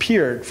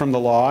disappeared from the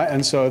law,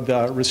 and so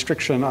the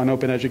restriction on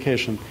open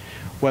education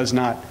was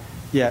not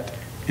yet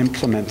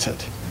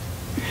implemented.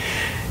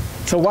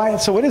 So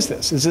what is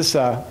this? Is this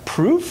a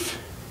proof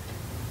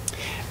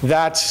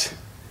that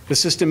the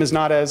system is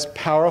not as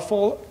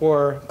powerful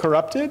or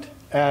corrupted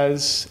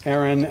as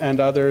Aaron and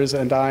others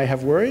and I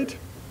have worried?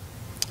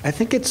 I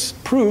think it's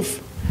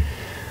proof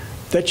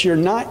that you're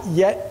not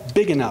yet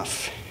big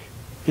enough,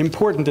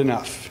 important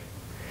enough,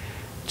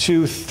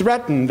 to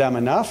threaten them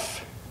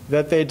enough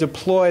that they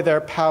deploy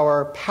their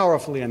power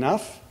powerfully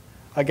enough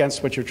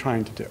against what you're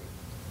trying to do.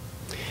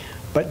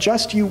 But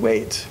just you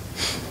wait.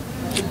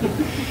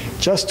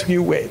 Just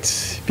you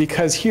wait.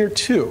 Because here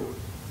too,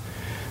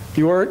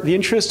 the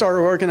interests are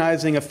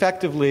organizing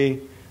effectively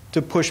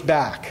to push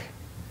back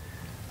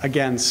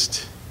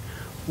against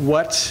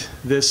what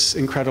this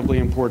incredibly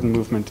important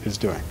movement is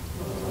doing.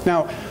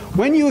 Now,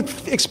 when you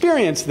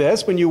experience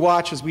this, when you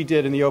watch, as we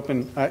did in the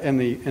open, in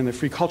the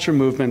free culture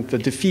movement, the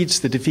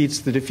defeats,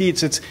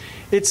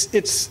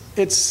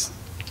 it's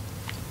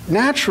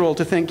natural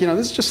to think,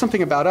 this is just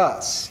something about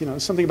us,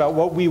 something about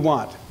what we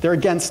want. They're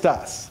against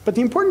us. But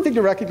the important thing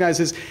to recognize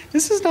is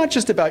this is not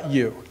just about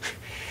you.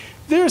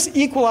 There's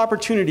equal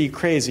opportunity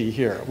crazy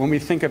here when we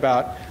think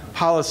about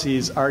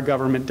policies our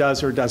government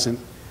does or doesn't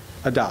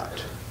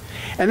adopt.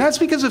 And that's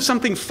because of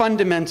something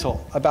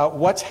fundamental about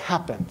what's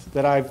happened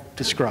that I've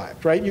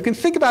described, right? You can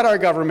think about our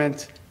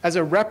government as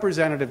a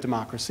representative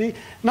democracy,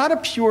 not a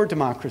pure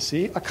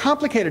democracy, a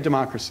complicated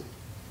democracy.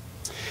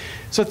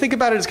 So think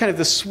about it as kind of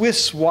the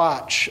Swiss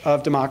watch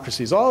of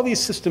democracies, all these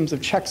systems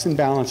of checks and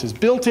balances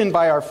built in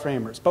by our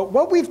framers. But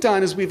what we've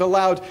done is we've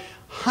allowed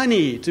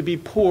honey to be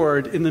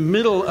poured in the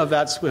middle of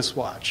that Swiss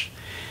watch.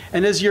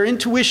 And as your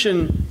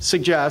intuition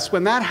suggests,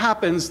 when that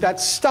happens,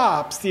 that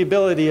stops the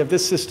ability of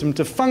this system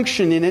to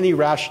function in any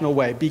rational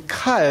way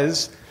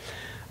because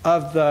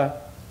of the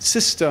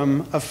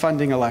system of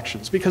funding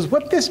elections. Because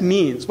what this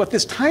means, what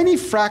this tiny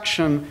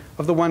fraction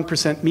of the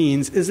 1%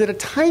 means, is that a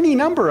tiny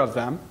number of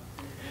them,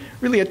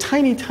 really a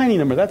tiny, tiny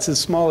number, that's as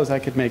small as I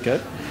could make it,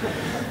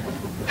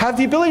 have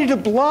the ability to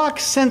block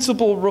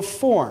sensible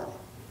reform.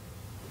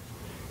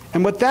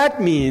 And what that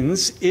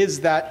means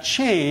is that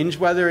change,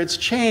 whether it's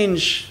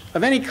change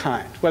of any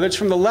kind, whether it's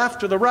from the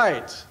left or the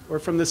right, or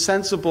from the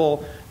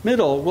sensible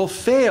middle, will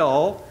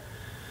fail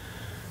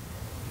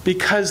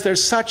because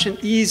there's such an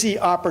easy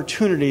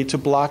opportunity to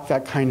block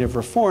that kind of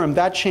reform,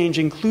 that change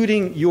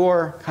including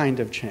your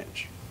kind of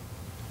change.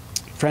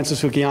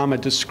 Francis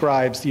Fukuyama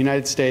describes the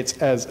United States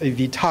as a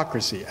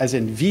vetocracy, as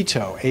in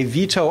veto, a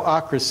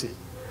veto-ocracy.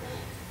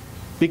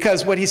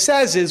 Because what he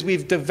says is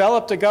we've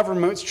developed a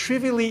government, it's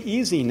trivially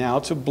easy now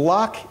to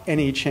block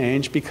any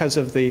change because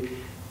of the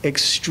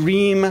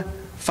extreme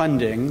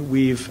funding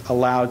we've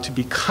allowed to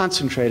be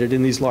concentrated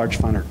in these large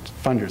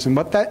funders. And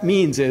what that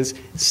means is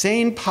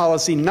sane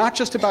policy, not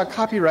just about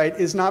copyright,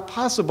 is not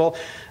possible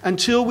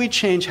until we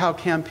change how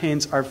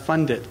campaigns are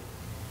funded.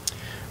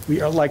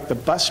 We are like the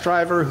bus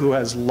driver who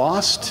has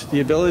lost the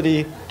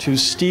ability to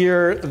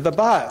steer the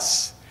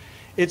bus.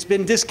 It's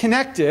been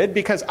disconnected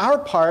because our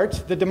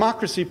part, the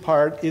democracy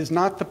part, is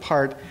not the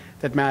part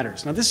that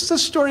matters. Now, this is a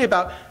story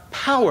about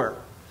power.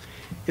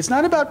 It's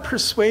not about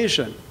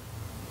persuasion.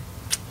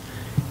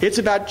 It's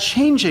about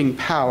changing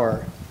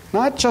power,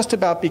 not just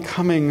about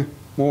becoming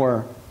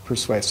more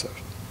persuasive.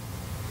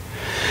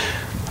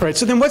 All right,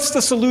 so then what's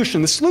the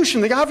solution? The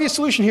solution, the obvious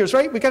solution here is,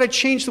 right, we've got to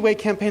change the way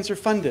campaigns are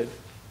funded.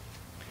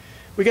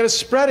 We've got to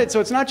spread it so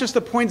it's not just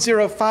the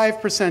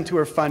 0.05% who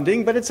are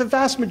funding, but it's a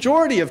vast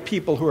majority of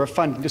people who are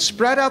funding. To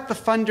spread out the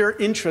funder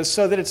interest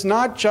so that it's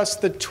not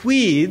just the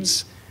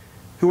tweeds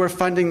who are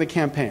funding the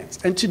campaigns.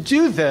 And to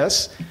do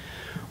this,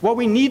 what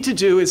we need to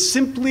do is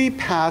simply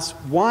pass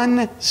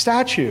one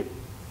statute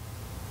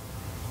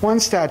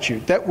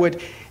that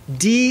would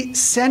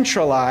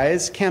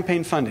decentralize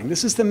campaign funding.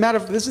 This is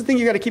the thing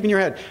you've got to keep in your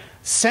head.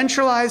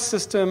 Centralized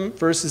system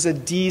versus a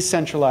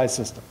decentralized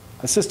system.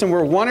 A system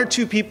where one or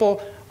two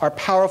people are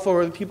powerful,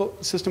 or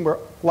a system where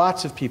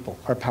lots of people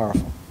are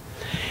powerful.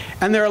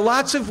 And there are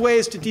lots of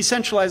ways to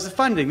decentralize the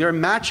funding. There are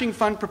matching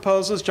fund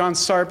proposals. John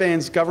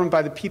Sarbanes' Governed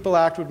by the People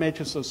Act would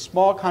make it so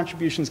small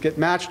contributions get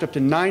matched up to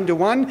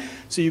 9-to-1,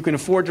 so you can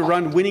afford to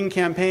run winning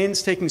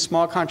campaigns taking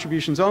small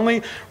contributions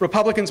only.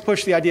 Republicans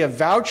push the idea of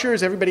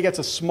vouchers. Everybody gets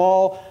a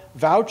small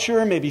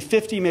voucher, maybe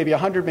 $50, maybe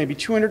 $100, maybe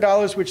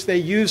 $200, which they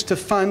use to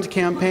fund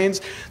campaigns.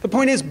 The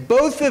point is,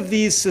 both of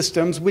these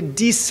systems would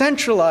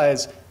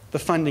decentralize the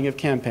funding of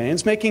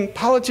campaigns, making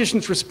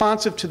politicians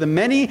responsive to the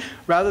many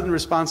rather than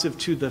responsive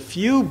to the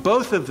few.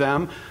 Both of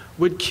them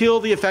would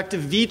kill the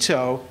effective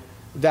veto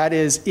that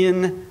is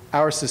in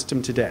our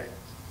system today.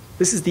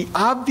 This is the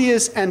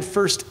obvious and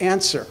first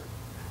answer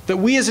that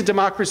we as a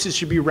democracy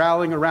should be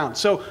rallying around.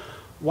 So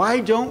why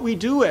don't we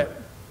do it?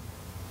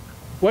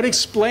 What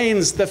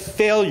explains the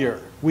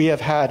failure we have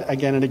had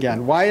again and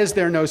again? Why is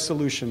there no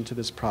solution to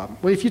this problem?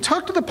 Well, if you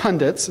talk to the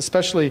pundits,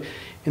 especially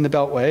in the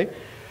Beltway,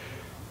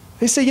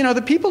 they say, you know,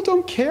 the people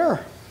don't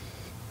care.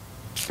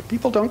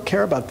 People don't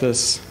care about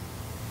this.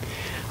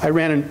 I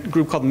ran a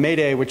group called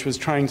Mayday, which was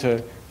trying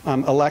to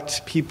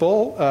elect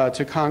people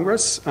to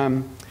Congress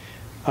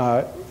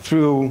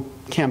through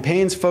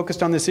campaigns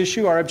focused on this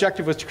issue. Our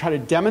objective was to try to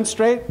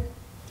demonstrate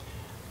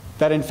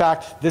that, in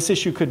fact, this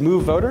issue could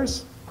move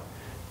voters.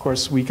 Of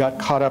course, we got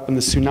caught up in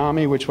the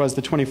tsunami, which was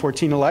the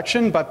 2014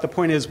 election. But the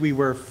point is, we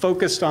were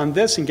focused on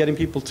this and getting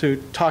people to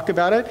talk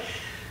about it.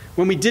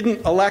 When we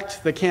didn't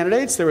elect the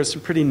candidates, there was some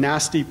pretty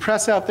nasty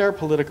press out there.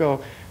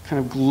 Politico kind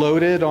of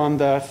gloated on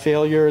the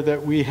failure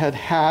that we had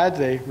had.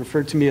 They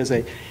referred to me as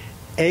a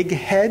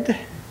egghead.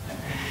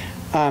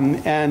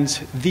 And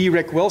the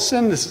Rick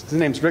Wilson, his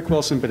name's Rick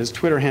Wilson, but his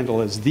Twitter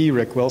handle is the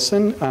Rick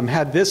Wilson,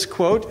 had this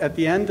quote at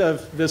the end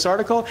of this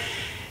article: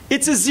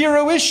 "It's a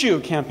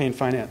zero-issue, campaign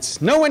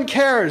finance. No one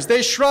cares.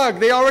 They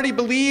shrug. They already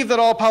believe that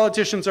all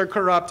politicians are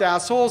corrupt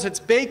assholes. It's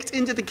baked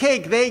into the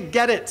cake. They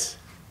get it.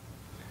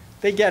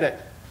 They get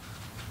it."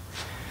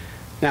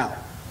 Now,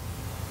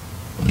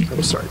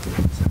 I'm sorry. I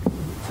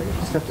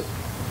just have to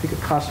take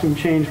a costume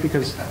change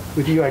because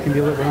with you I can be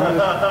a little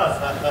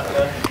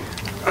honest.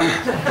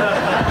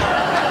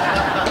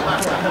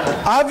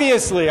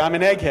 Obviously, I'm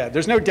an egghead.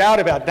 There's no doubt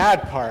about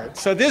that part.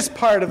 So this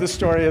part of the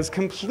story is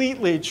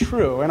completely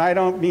true, and I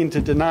don't mean to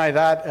deny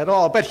that at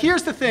all. But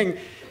here's the thing.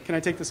 Can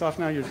I take this off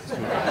now?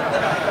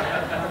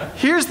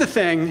 Here's the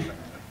thing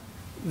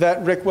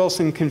that Rick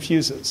Wilson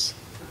confuses.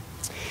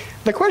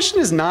 The question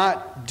is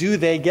not, do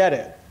they get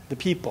it? The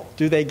people,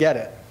 do they get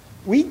it?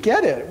 We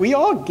get it. We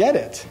all get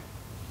it.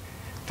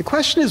 The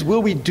question is,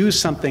 will we do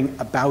something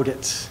about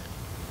it?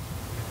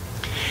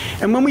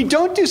 And when we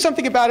don't do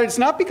something about it, it's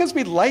not because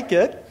we like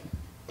it.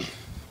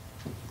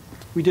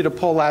 We did a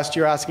poll last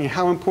year asking,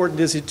 how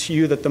important is it to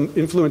you that the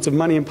influence of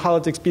money in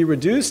politics be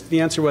reduced? The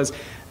answer was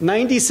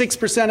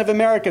 96% of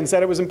Americans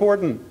said it was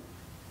important.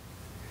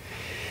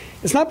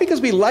 It's not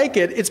because we like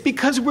it, it's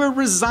because we're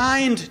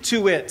resigned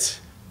to it.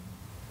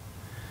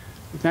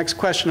 The next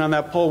question on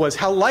that poll was,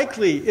 how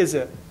likely is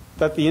it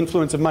that the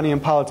influence of money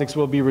in politics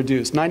will be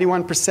reduced?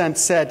 91%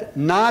 said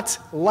not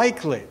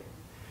likely.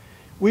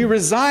 We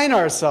resign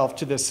ourselves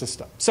to this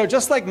system. So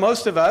just like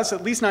most of us,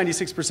 at least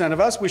 96% of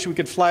us, wish we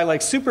could fly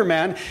like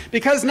Superman,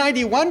 because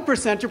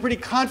 91% are pretty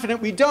confident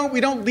we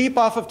don't leap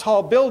off of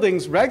tall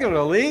buildings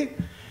regularly.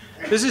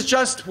 This is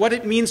just what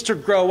it means to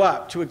grow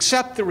up, to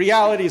accept the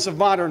realities of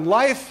modern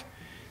life.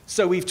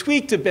 So we've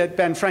tweaked a bit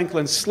Ben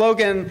Franklin's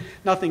slogan,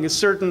 nothing is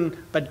certain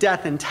but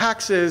death and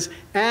taxes,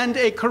 and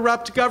a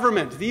corrupt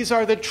government. These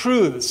are the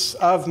truths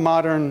of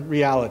modern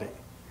reality.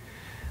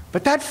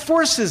 But that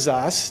forces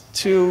us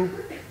to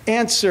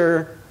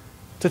answer,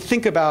 to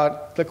think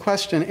about the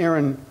question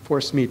Aaron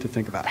forced me to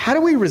think about. How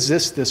do we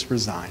resist this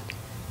resigned?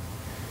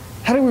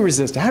 How do we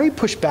resist it? How do we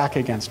push back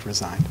against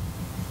resigned?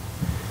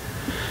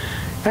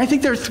 And I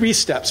think there are three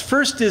steps.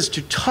 First is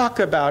to talk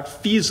about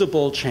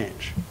feasible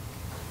change.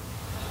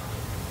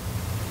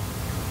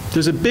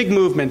 There's a big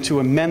movement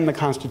to amend the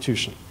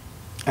Constitution.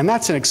 And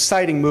that's an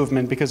exciting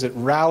movement because it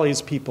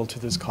rallies people to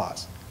this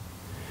cause.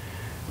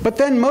 But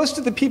then most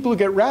of the people who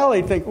get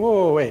rallied think,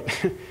 whoa, wait,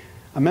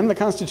 amend the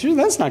Constitution?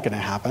 That's not going to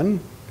happen.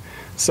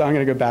 So I'm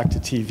going to go back to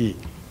TV.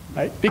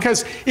 Right?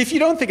 Because if you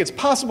don't think it's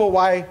possible,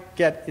 why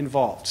get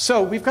involved?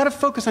 So we've got to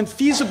focus on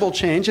feasible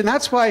change, and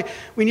that's why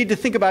we need to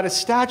think about a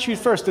statute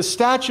first. A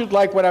statute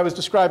like what I was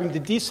describing, the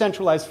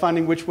decentralized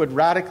funding, which would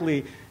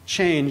radically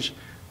change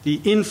the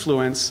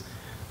influence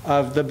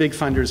of the big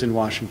funders in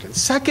Washington.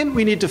 Second,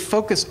 we need to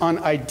focus on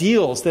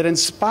ideals that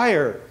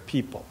inspire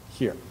people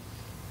here.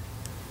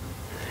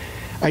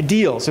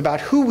 Ideals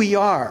about who we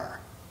are.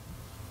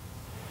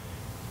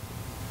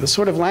 The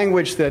sort of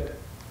language that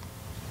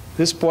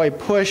this boy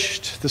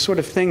pushed, the sort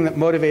of thing that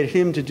motivated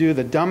him to do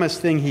the dumbest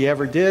thing he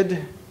ever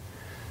did,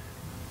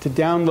 to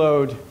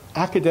download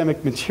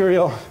academic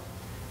material,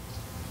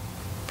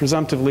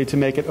 presumptively to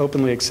make it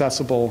openly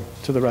accessible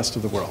to the rest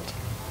of the world.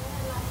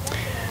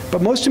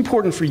 But most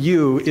important for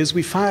you is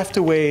we have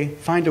to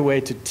find a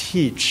way to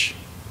teach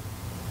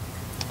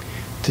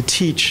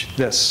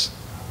this.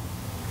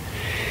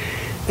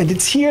 And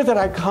it's here that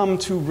I come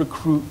to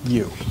recruit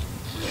you.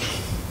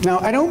 Now,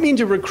 I don't mean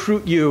to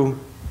recruit you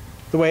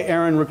the way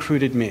Aaron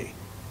recruited me,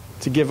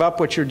 to give up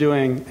what you're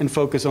doing and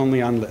focus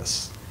only on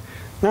lists.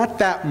 Not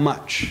that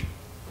much,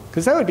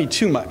 because that would be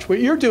too much. What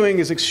you're doing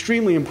is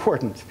extremely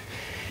important.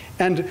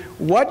 And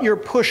what you're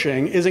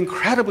pushing is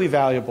incredibly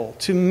valuable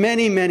to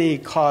many, many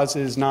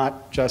causes,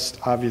 not just,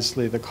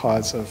 obviously, the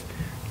cause of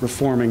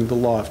reforming the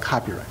law of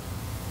copyright.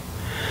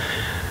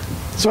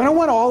 So I don't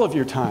want all of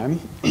your time.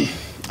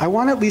 I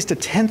want at least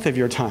 1/10 of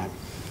your time.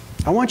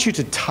 I want you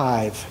to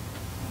tithe.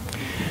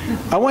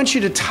 I want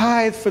you to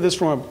tithe for this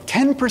reform.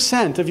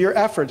 10% of your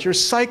efforts, your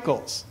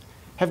cycles,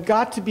 have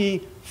got to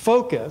be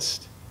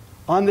focused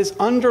on this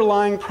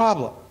underlying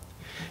problem.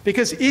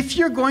 Because if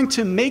you're going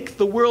to make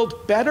the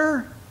world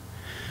better,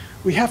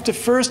 we have to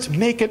first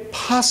make it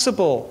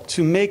possible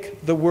to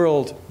make the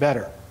world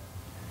better.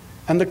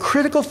 And the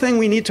critical thing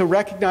we need to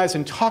recognize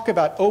and talk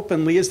about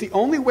openly is the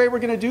only way we're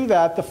going to do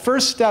that, the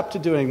first step to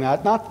doing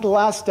that, not the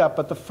last step,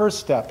 but the first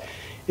step,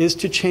 is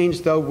to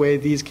change the way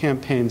these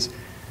campaigns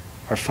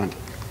are funded.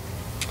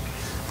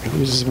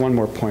 Just one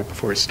more point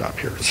before we stop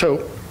here.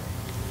 So,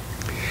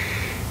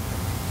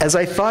 as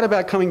I thought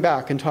about coming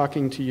back and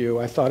talking to you,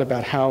 I thought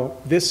about how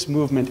this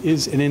movement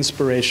is an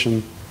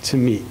inspiration to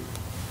me.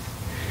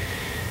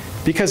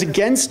 Because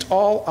against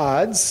all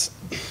odds,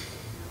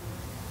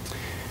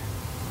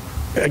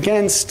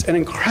 against an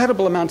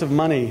incredible amount of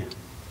money,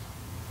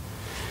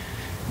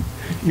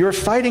 you're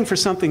fighting for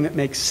something that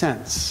makes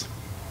sense,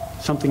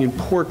 something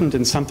important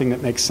and something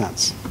that makes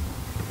sense.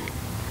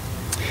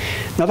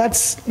 Now,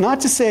 that's not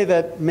to say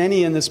that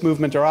many in this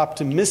movement are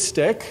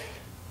optimistic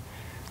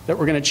that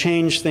we're going to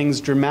change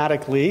things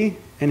dramatically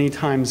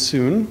anytime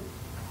soon.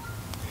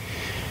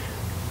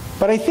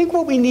 But I think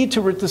what we need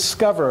to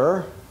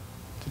rediscover,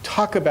 to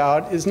talk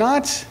about, is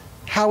not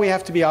how we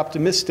have to be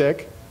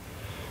optimistic,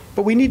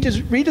 but we need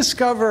to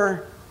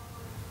rediscover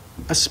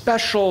a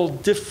special,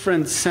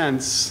 different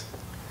sense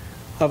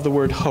of the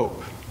word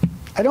hope.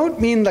 I don't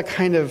mean the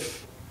kind of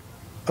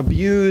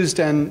abused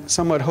and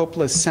somewhat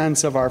hopeless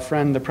sense of our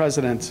friend, the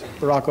President,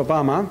 Barack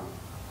Obama.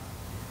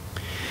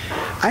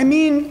 I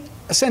mean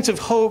a sense of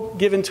hope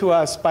given to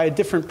us by a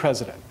different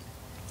president,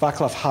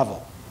 Václav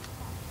Havel.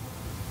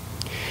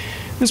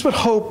 This is what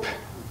hope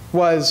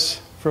was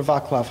for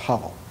Václav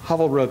Havel.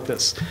 Havel wrote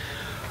this: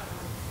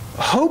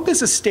 "Hope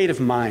is a state of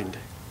mind,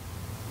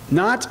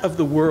 not of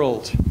the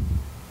world.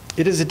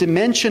 It is a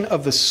dimension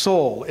of the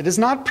soul. It is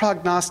not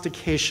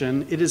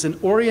prognostication. It is an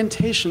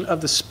orientation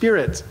of the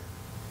spirit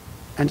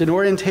and an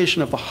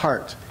orientation of the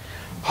heart.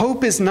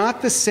 Hope is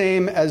not the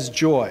same as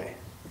joy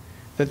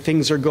that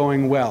things are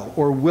going well,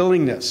 or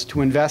willingness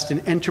to invest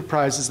in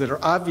enterprises that are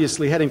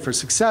obviously heading for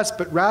success,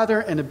 but rather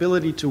an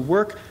ability to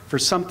work for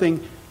something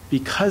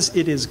because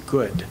it is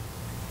good.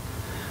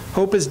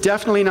 Hope is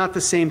definitely not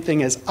the same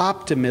thing as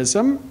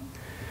optimism.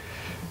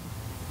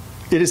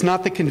 It is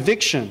not the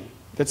conviction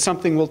that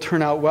something will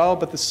turn out well,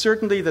 but the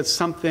certainty that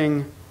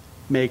something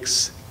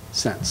makes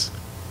sense."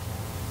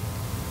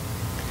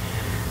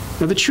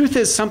 Now, the truth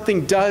is,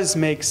 something does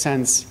make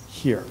sense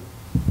here.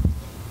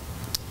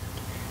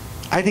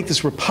 I think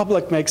this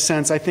republic makes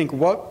sense. I think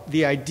what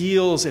the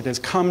ideals it has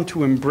come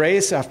to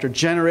embrace after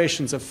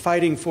generations of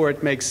fighting for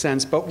it makes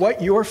sense. But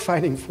what you're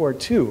fighting for,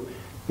 too,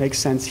 makes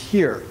sense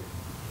here.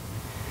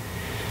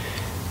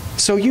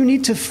 So you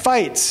need to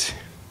fight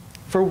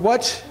for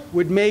what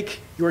would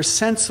make your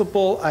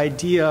sensible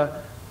idea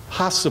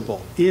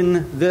possible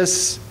in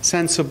this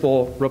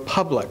sensible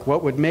republic.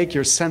 What would make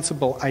your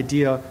sensible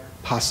idea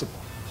possible?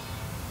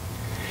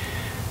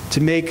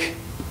 To make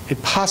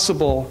it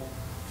possible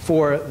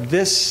for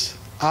this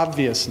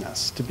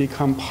obviousness to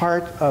become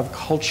part of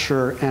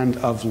culture and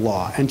of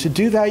law. And to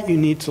do that, you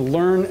need to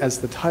learn, as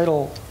the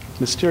title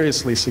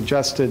mysteriously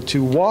suggested,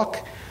 to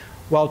walk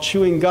while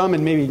chewing gum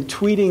and maybe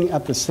tweeting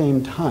at the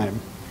same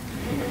time.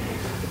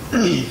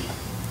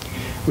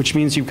 Which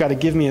means you've got to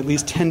give me at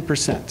least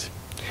 10%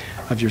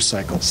 of your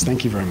cycles.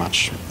 Thank you very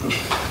much.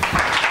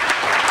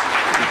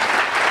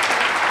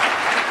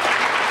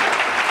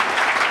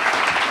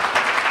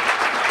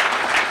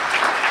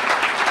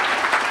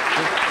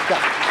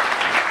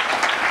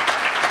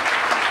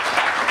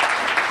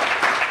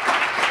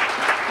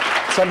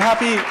 So I'm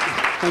happy,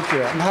 thank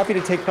you. I'm happy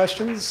to take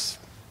questions.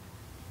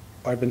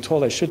 I've been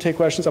told I should take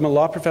questions. I'm a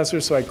law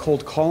professor, so I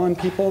cold call on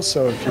people,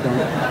 so if you don't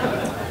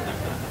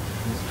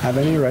have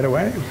any right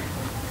away.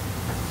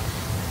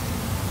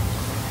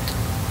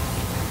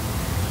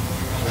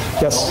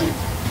 Yes?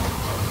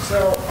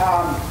 So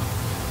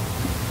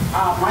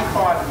my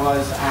thought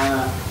was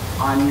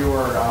on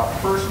your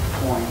first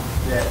point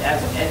that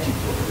as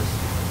educators,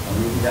 or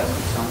maybe that's an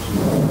assumption,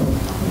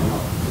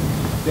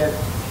 that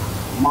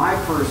my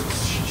first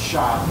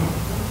shot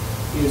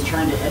is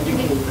trying to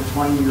educate the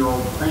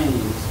 20-year-old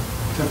brains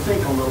to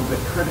think a little bit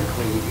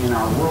critically in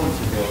our world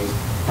today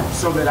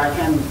so that I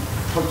can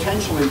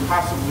potentially,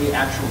 possibly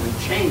actually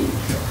change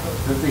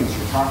the things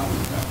you're talking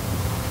about.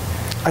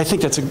 I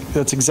think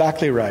that's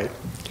exactly right.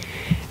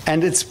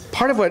 And it's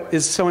part of what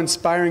is so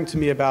inspiring to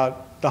me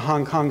about the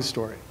Hong Kong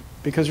story.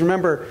 Because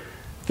remember,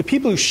 the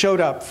people who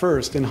showed up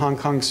first in Hong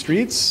Kong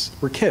streets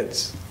were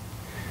kids.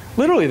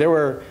 Literally, there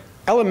were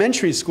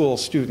elementary school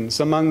students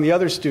among the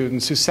other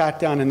students who sat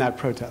down in that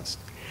protest.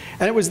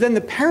 And it was then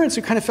the parents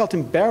who kind of felt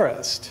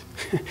embarrassed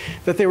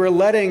that they were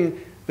letting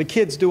the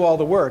kids do all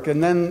the work.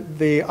 And then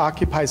the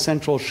Occupy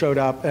Central showed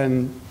up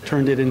and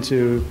turned it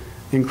into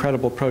the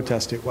incredible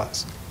protest it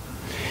was.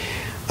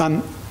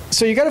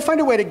 So you got to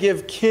find a way to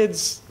give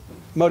kids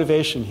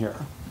motivation here.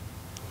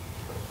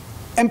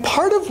 And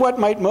part of what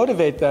might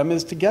motivate them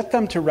is to get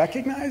them to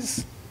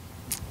recognize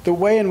the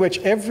way in which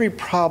every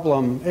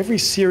problem, every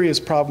serious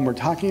problem we're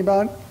talking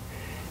about,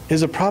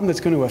 is a problem that's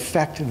going to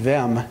affect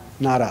them,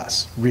 not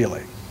us,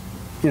 really.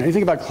 You know, you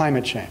think about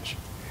climate change.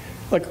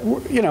 Like,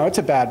 you know, it's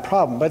a bad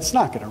problem, but it's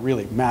not going to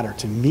really matter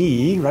to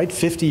me, right?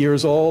 50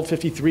 years old,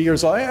 53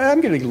 years old,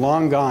 I'm going to be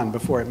long gone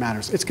before it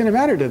matters. It's going to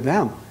matter to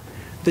them.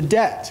 The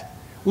debt,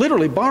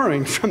 literally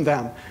borrowing from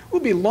them,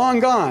 will be long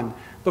gone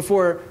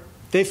before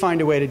they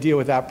find a way to deal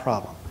with that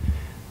problem.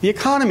 The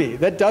economy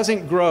that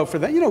doesn't grow for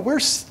them, you know,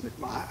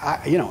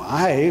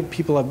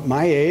 people of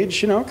my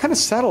age, you know, kind of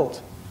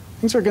settled.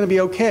 Things are going to be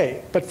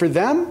okay. But for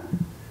them,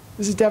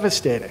 this is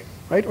devastating,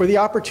 right? Or the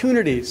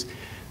opportunities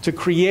to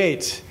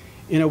create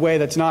in a way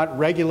that's not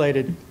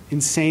regulated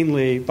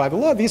insanely by the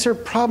law. These are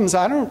problems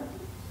I don't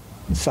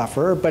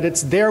suffer, but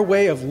it's their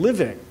way of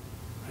living.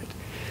 Right?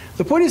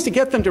 The point is to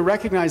get them to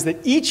recognize that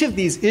each of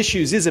these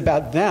issues is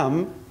about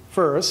them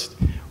first.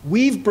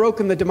 We've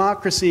broken the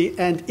democracy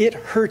and it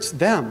hurts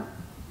them.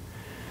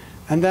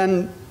 And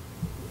then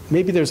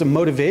maybe there's a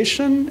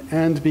motivation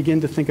and begin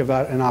to think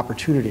about an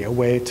opportunity, a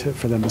way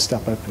for them to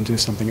step up and do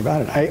something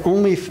about it.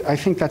 I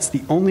think that's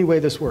the only way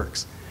this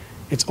works.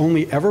 It's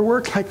only ever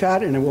worked like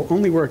that, and it will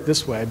only work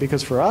this way,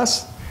 because for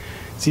us,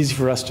 it's easy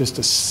for us just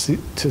to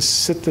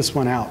sit this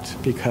one out,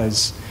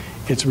 because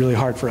it's really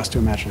hard for us to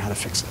imagine how to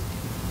fix it.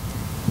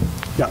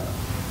 Yeah?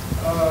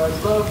 I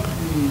love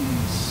the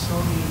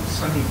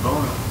Sonny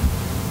Bono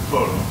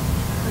photo.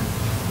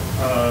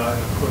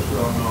 Of course, we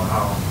all know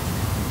how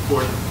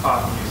important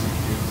pop music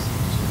is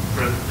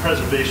for the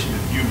preservation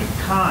of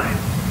humankind.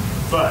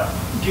 But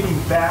getting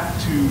back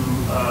to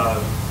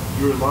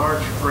your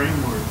large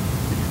framework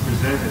that you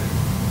presented,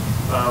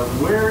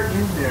 where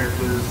in there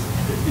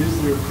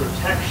is there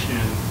protection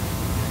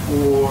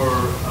for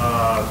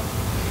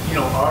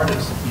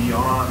artists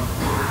beyond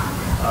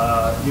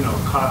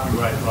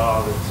copyright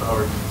law that's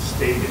already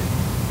stated?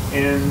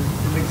 And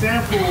an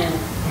example,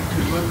 you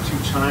could look to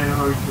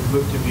China or you could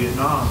look to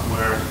Vietnam,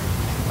 where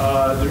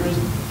there is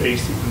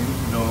basically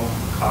no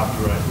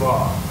copyright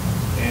law,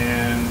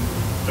 and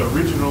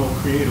original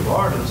creative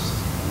artists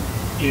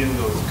in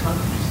those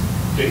countries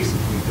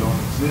basically don't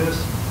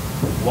exist.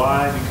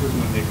 Why? Because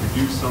when they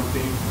produce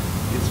something,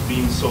 it's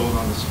being sold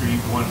on the street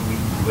 1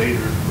 week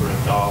later for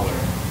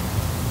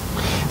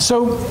 $1.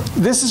 So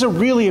this is a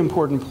really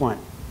important point.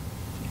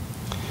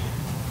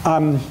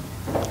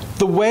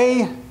 The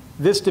way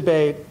this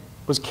debate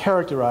was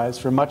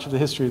characterized for much of the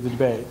history of the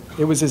debate,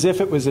 it was as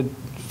if it was a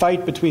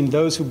fight between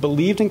those who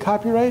believed in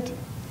copyright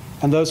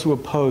and those who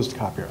opposed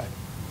copyright.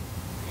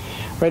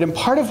 Right? And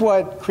part of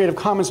what Creative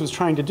Commons was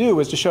trying to do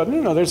was to show,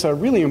 no, there's a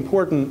really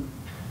important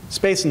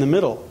space in the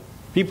middle.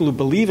 People who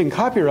believe in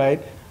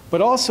copyright,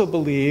 but also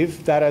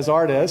believe that as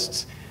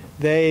artists,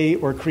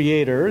 or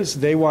creators,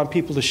 they want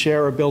people to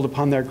share or build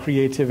upon their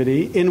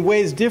creativity in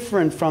ways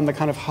different from the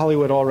kind of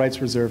Hollywood all rights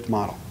reserved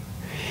model.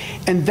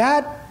 And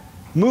that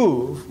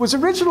move was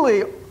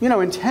originally,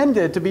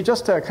 intended to be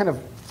just a kind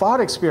of thought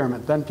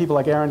experiment. Then people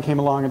like Aaron came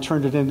along and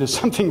turned it into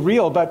something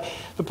real. But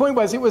the point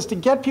was, it was to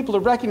get people to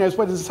recognize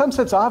what is in some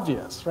sense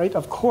obvious, right?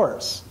 Of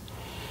course.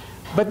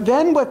 But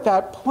then what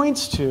that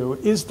points to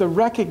is the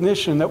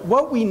recognition that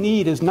what we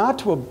need is not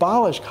to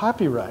abolish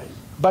copyright,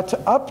 but to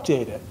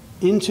update it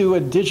into a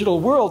digital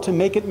world to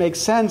make it make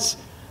sense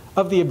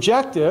of the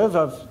objective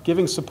of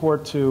giving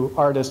support to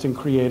artists and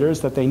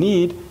creators that they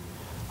need,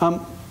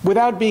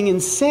 without being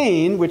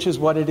insane, which is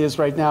what it is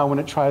right now when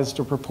it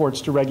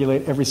purports to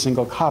regulate every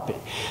single copy.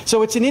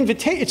 So it's an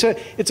invitation,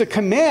 it's a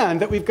command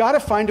that we've got to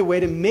find a way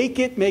to make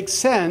it make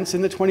sense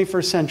in the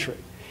 21st century.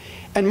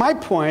 And my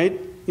point,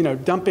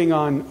 dumping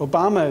on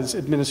Obama's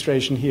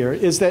administration here,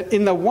 is that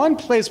in the one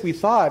place we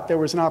thought there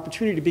was an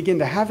opportunity to begin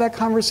to have that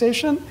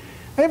conversation,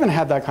 they haven't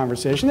had that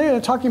conversation. They're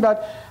talking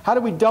about how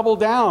do we double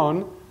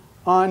down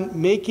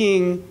on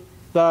making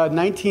the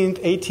 19th,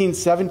 18th,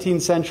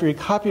 17th century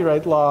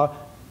copyright law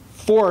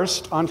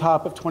forced on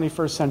top of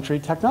 21st century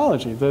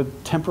technology. The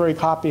temporary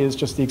copy is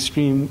just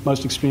the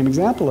most extreme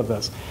example of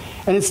this.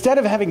 And instead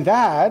of having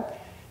that,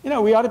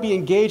 we ought to be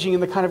engaging in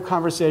the kind of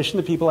conversation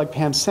that people like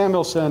Pam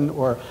Samuelson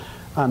or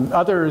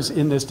others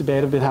in this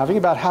debate have been having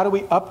about how do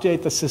we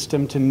update the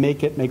system to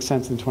make it make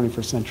sense in the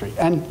 21st century.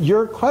 And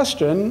your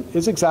question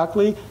is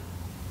exactly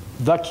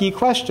the key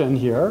question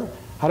here.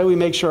 How do we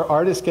make sure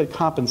artists get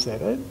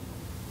compensated?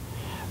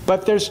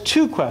 But there's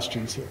two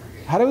questions here.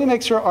 How do we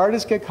make sure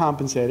artists get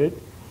compensated?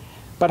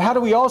 But how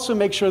do we also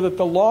make sure that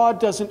the law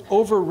doesn't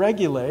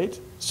over-regulate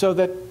so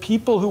that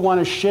people who want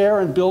to share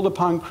and build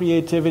upon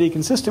creativity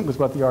consistent with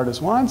what the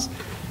artist wants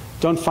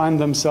don't find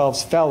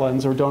themselves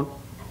felons or don't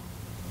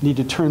need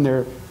to turn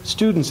their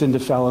students into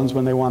felons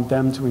when they want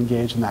them to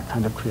engage in that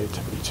kind of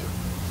creativity too.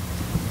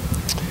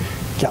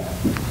 Yeah.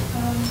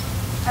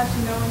 As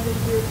you know, the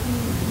European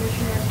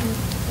Commission has been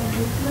a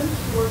movement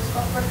towards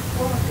copyright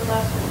reform of the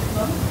last 6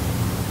 months,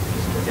 which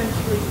is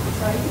potentially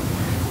exciting.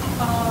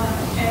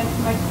 And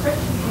my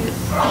question is,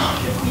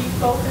 should we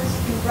focus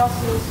in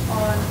Brussels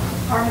on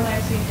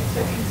harmonizing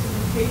exceptions and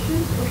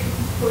limitations, or should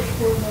we push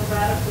for a more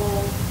radical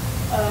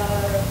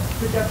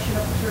reduction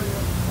of the term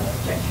of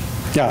objection?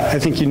 Yeah, I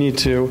think you need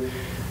to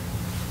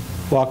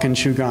walk and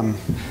chew gum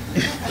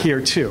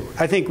here too.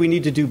 I think we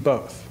need to do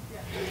both.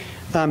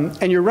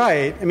 And you're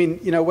right. I mean,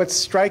 what's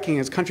striking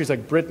is countries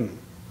like Britain,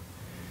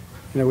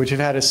 which have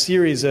had a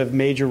series of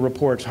major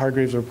reports,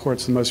 Hargreaves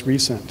reports, the most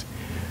recent,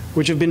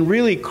 which have been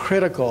really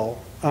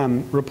critical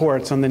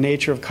reports on the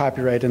nature of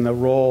copyright and the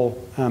role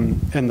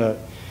and the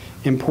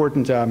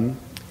important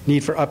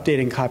need for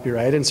updating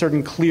copyright and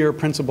certain clear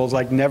principles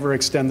like never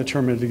extend the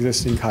term of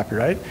existing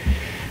copyright.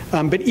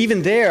 But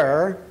even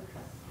there,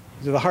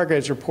 the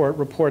Hargreaves report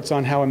reports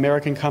on how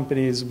American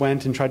companies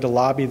went and tried to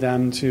lobby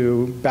them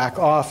to back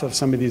off of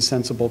some of these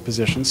sensible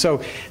positions.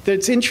 So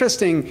it's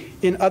interesting,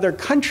 in other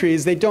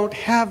countries, they don't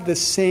have the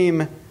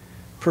same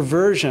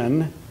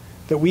perversion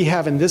that we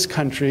have in this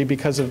country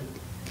because of,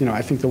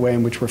 I think the way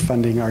in which we're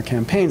funding our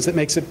campaigns that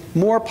makes it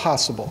more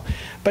possible.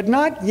 But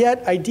not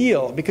yet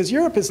ideal, because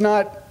Europe is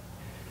not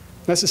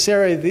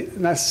necessarily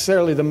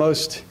the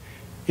most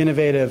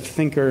innovative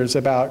thinkers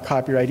about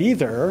copyright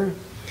either.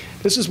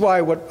 This is why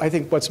I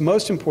think what's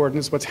most important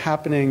is what's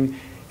happening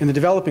in the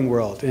developing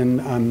world,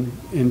 in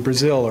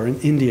Brazil or in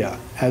India,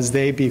 as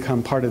they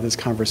become part of this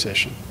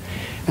conversation.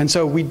 And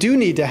so we do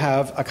need to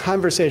have a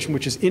conversation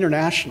which is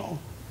international,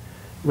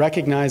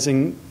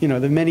 recognizing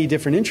the many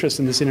different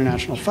interests in this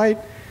international fight,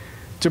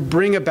 to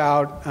bring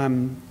about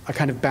a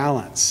kind of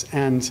balance.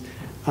 And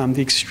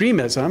the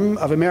extremism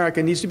of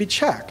America needs to be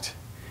checked.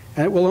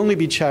 And it will only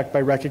be checked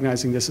by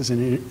recognizing this as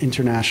an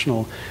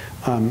international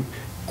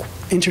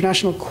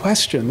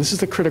question. This is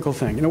the critical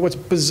thing. What's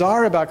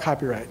bizarre about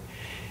copyright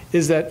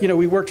is that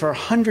we worked for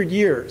 100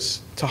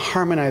 years to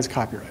harmonize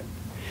copyright.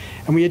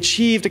 And we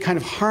achieved a kind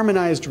of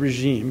harmonized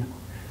regime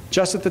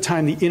just at the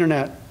time the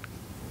internet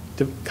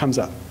comes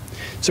up.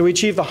 So we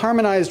achieved the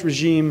harmonized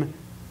regime,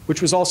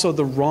 which was also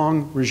the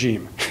wrong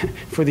regime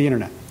for the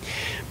internet.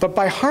 But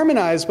by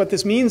harmonized, what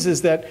this means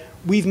is that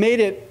we've made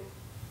it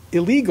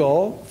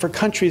illegal for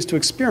countries to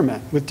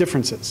experiment with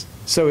differences.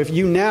 So if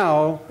you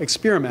now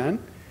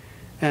experiment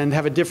and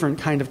have a different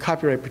kind of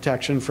copyright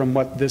protection from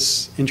what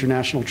this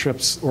international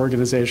TRIPS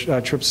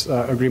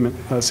agreement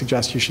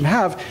suggests you should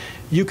have,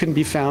 you can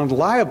be found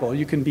liable.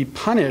 You can be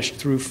punished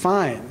through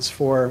fines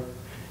for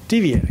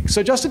deviating.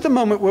 So just at the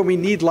moment where we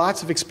need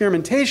lots of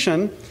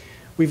experimentation,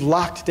 we've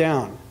locked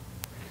down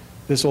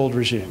this old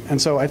regime.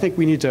 And so I think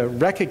we need to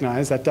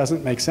recognize that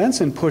doesn't make sense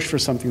and push for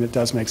something that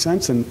does make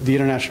sense. And the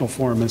International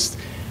Forum is,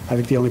 I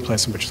think, the only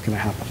place in which it's going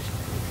to happen.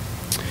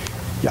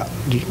 Yeah.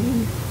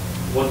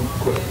 One more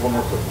quick one.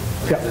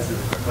 Yeah. This is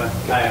a quick one.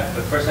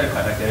 The first time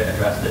I'd like to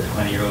address the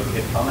 20-year-old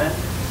kid comment.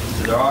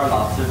 So there are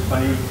lots of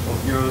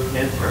 20-year-old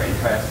kids who are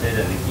interested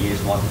and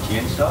engaged, want to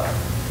change stuff.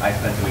 I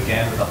spent the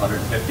weekend with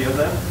 150 of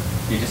them.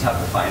 You just have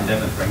to find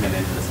them and bring them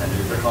into the center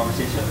of the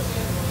conversation.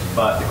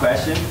 But the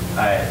question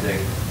is a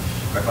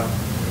quick one.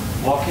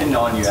 What can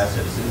non-US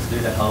citizens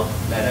do to help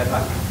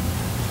MedEdPAC?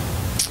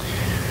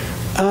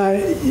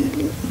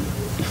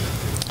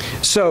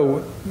 So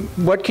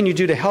what can you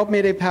do to help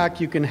MedEdPAC?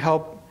 You can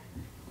help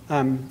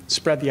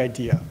spread the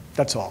idea.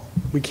 That's all.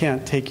 We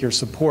can't take your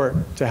support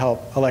to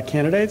help elect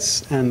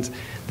candidates. And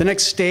the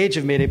next stage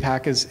of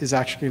MedEdPAC is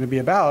actually going to be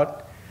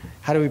about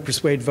how do we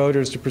persuade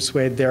voters to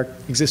persuade their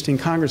existing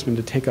congressmen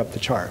to take up the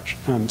charge.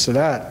 So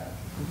that,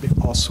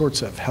 all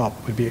sorts of help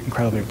would be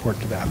incredibly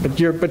important to that. But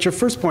your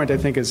first point, I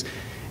think, is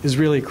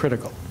really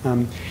critical.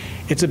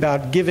 It's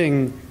about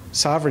giving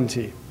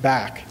sovereignty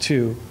back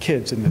to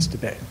kids in this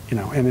debate,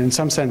 and in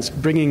some sense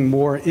bringing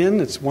more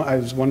in. It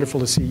was wonderful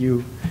to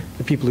see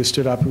the people who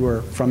stood up who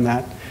were from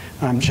that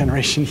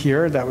generation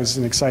here. That was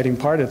an exciting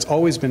part. It's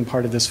always been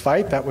part of this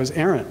fight. That was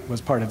Aaron was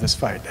part of this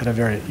fight at a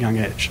very young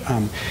age.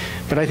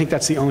 But I think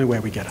that's the only way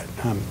we get it.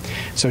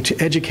 So to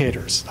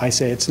educators, I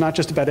say it's not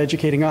just about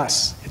educating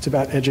us. It's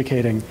about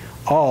educating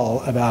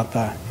all about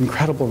the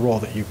incredible role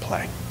that you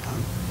play.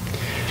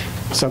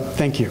 So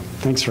thank you.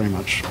 Thanks very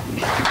much.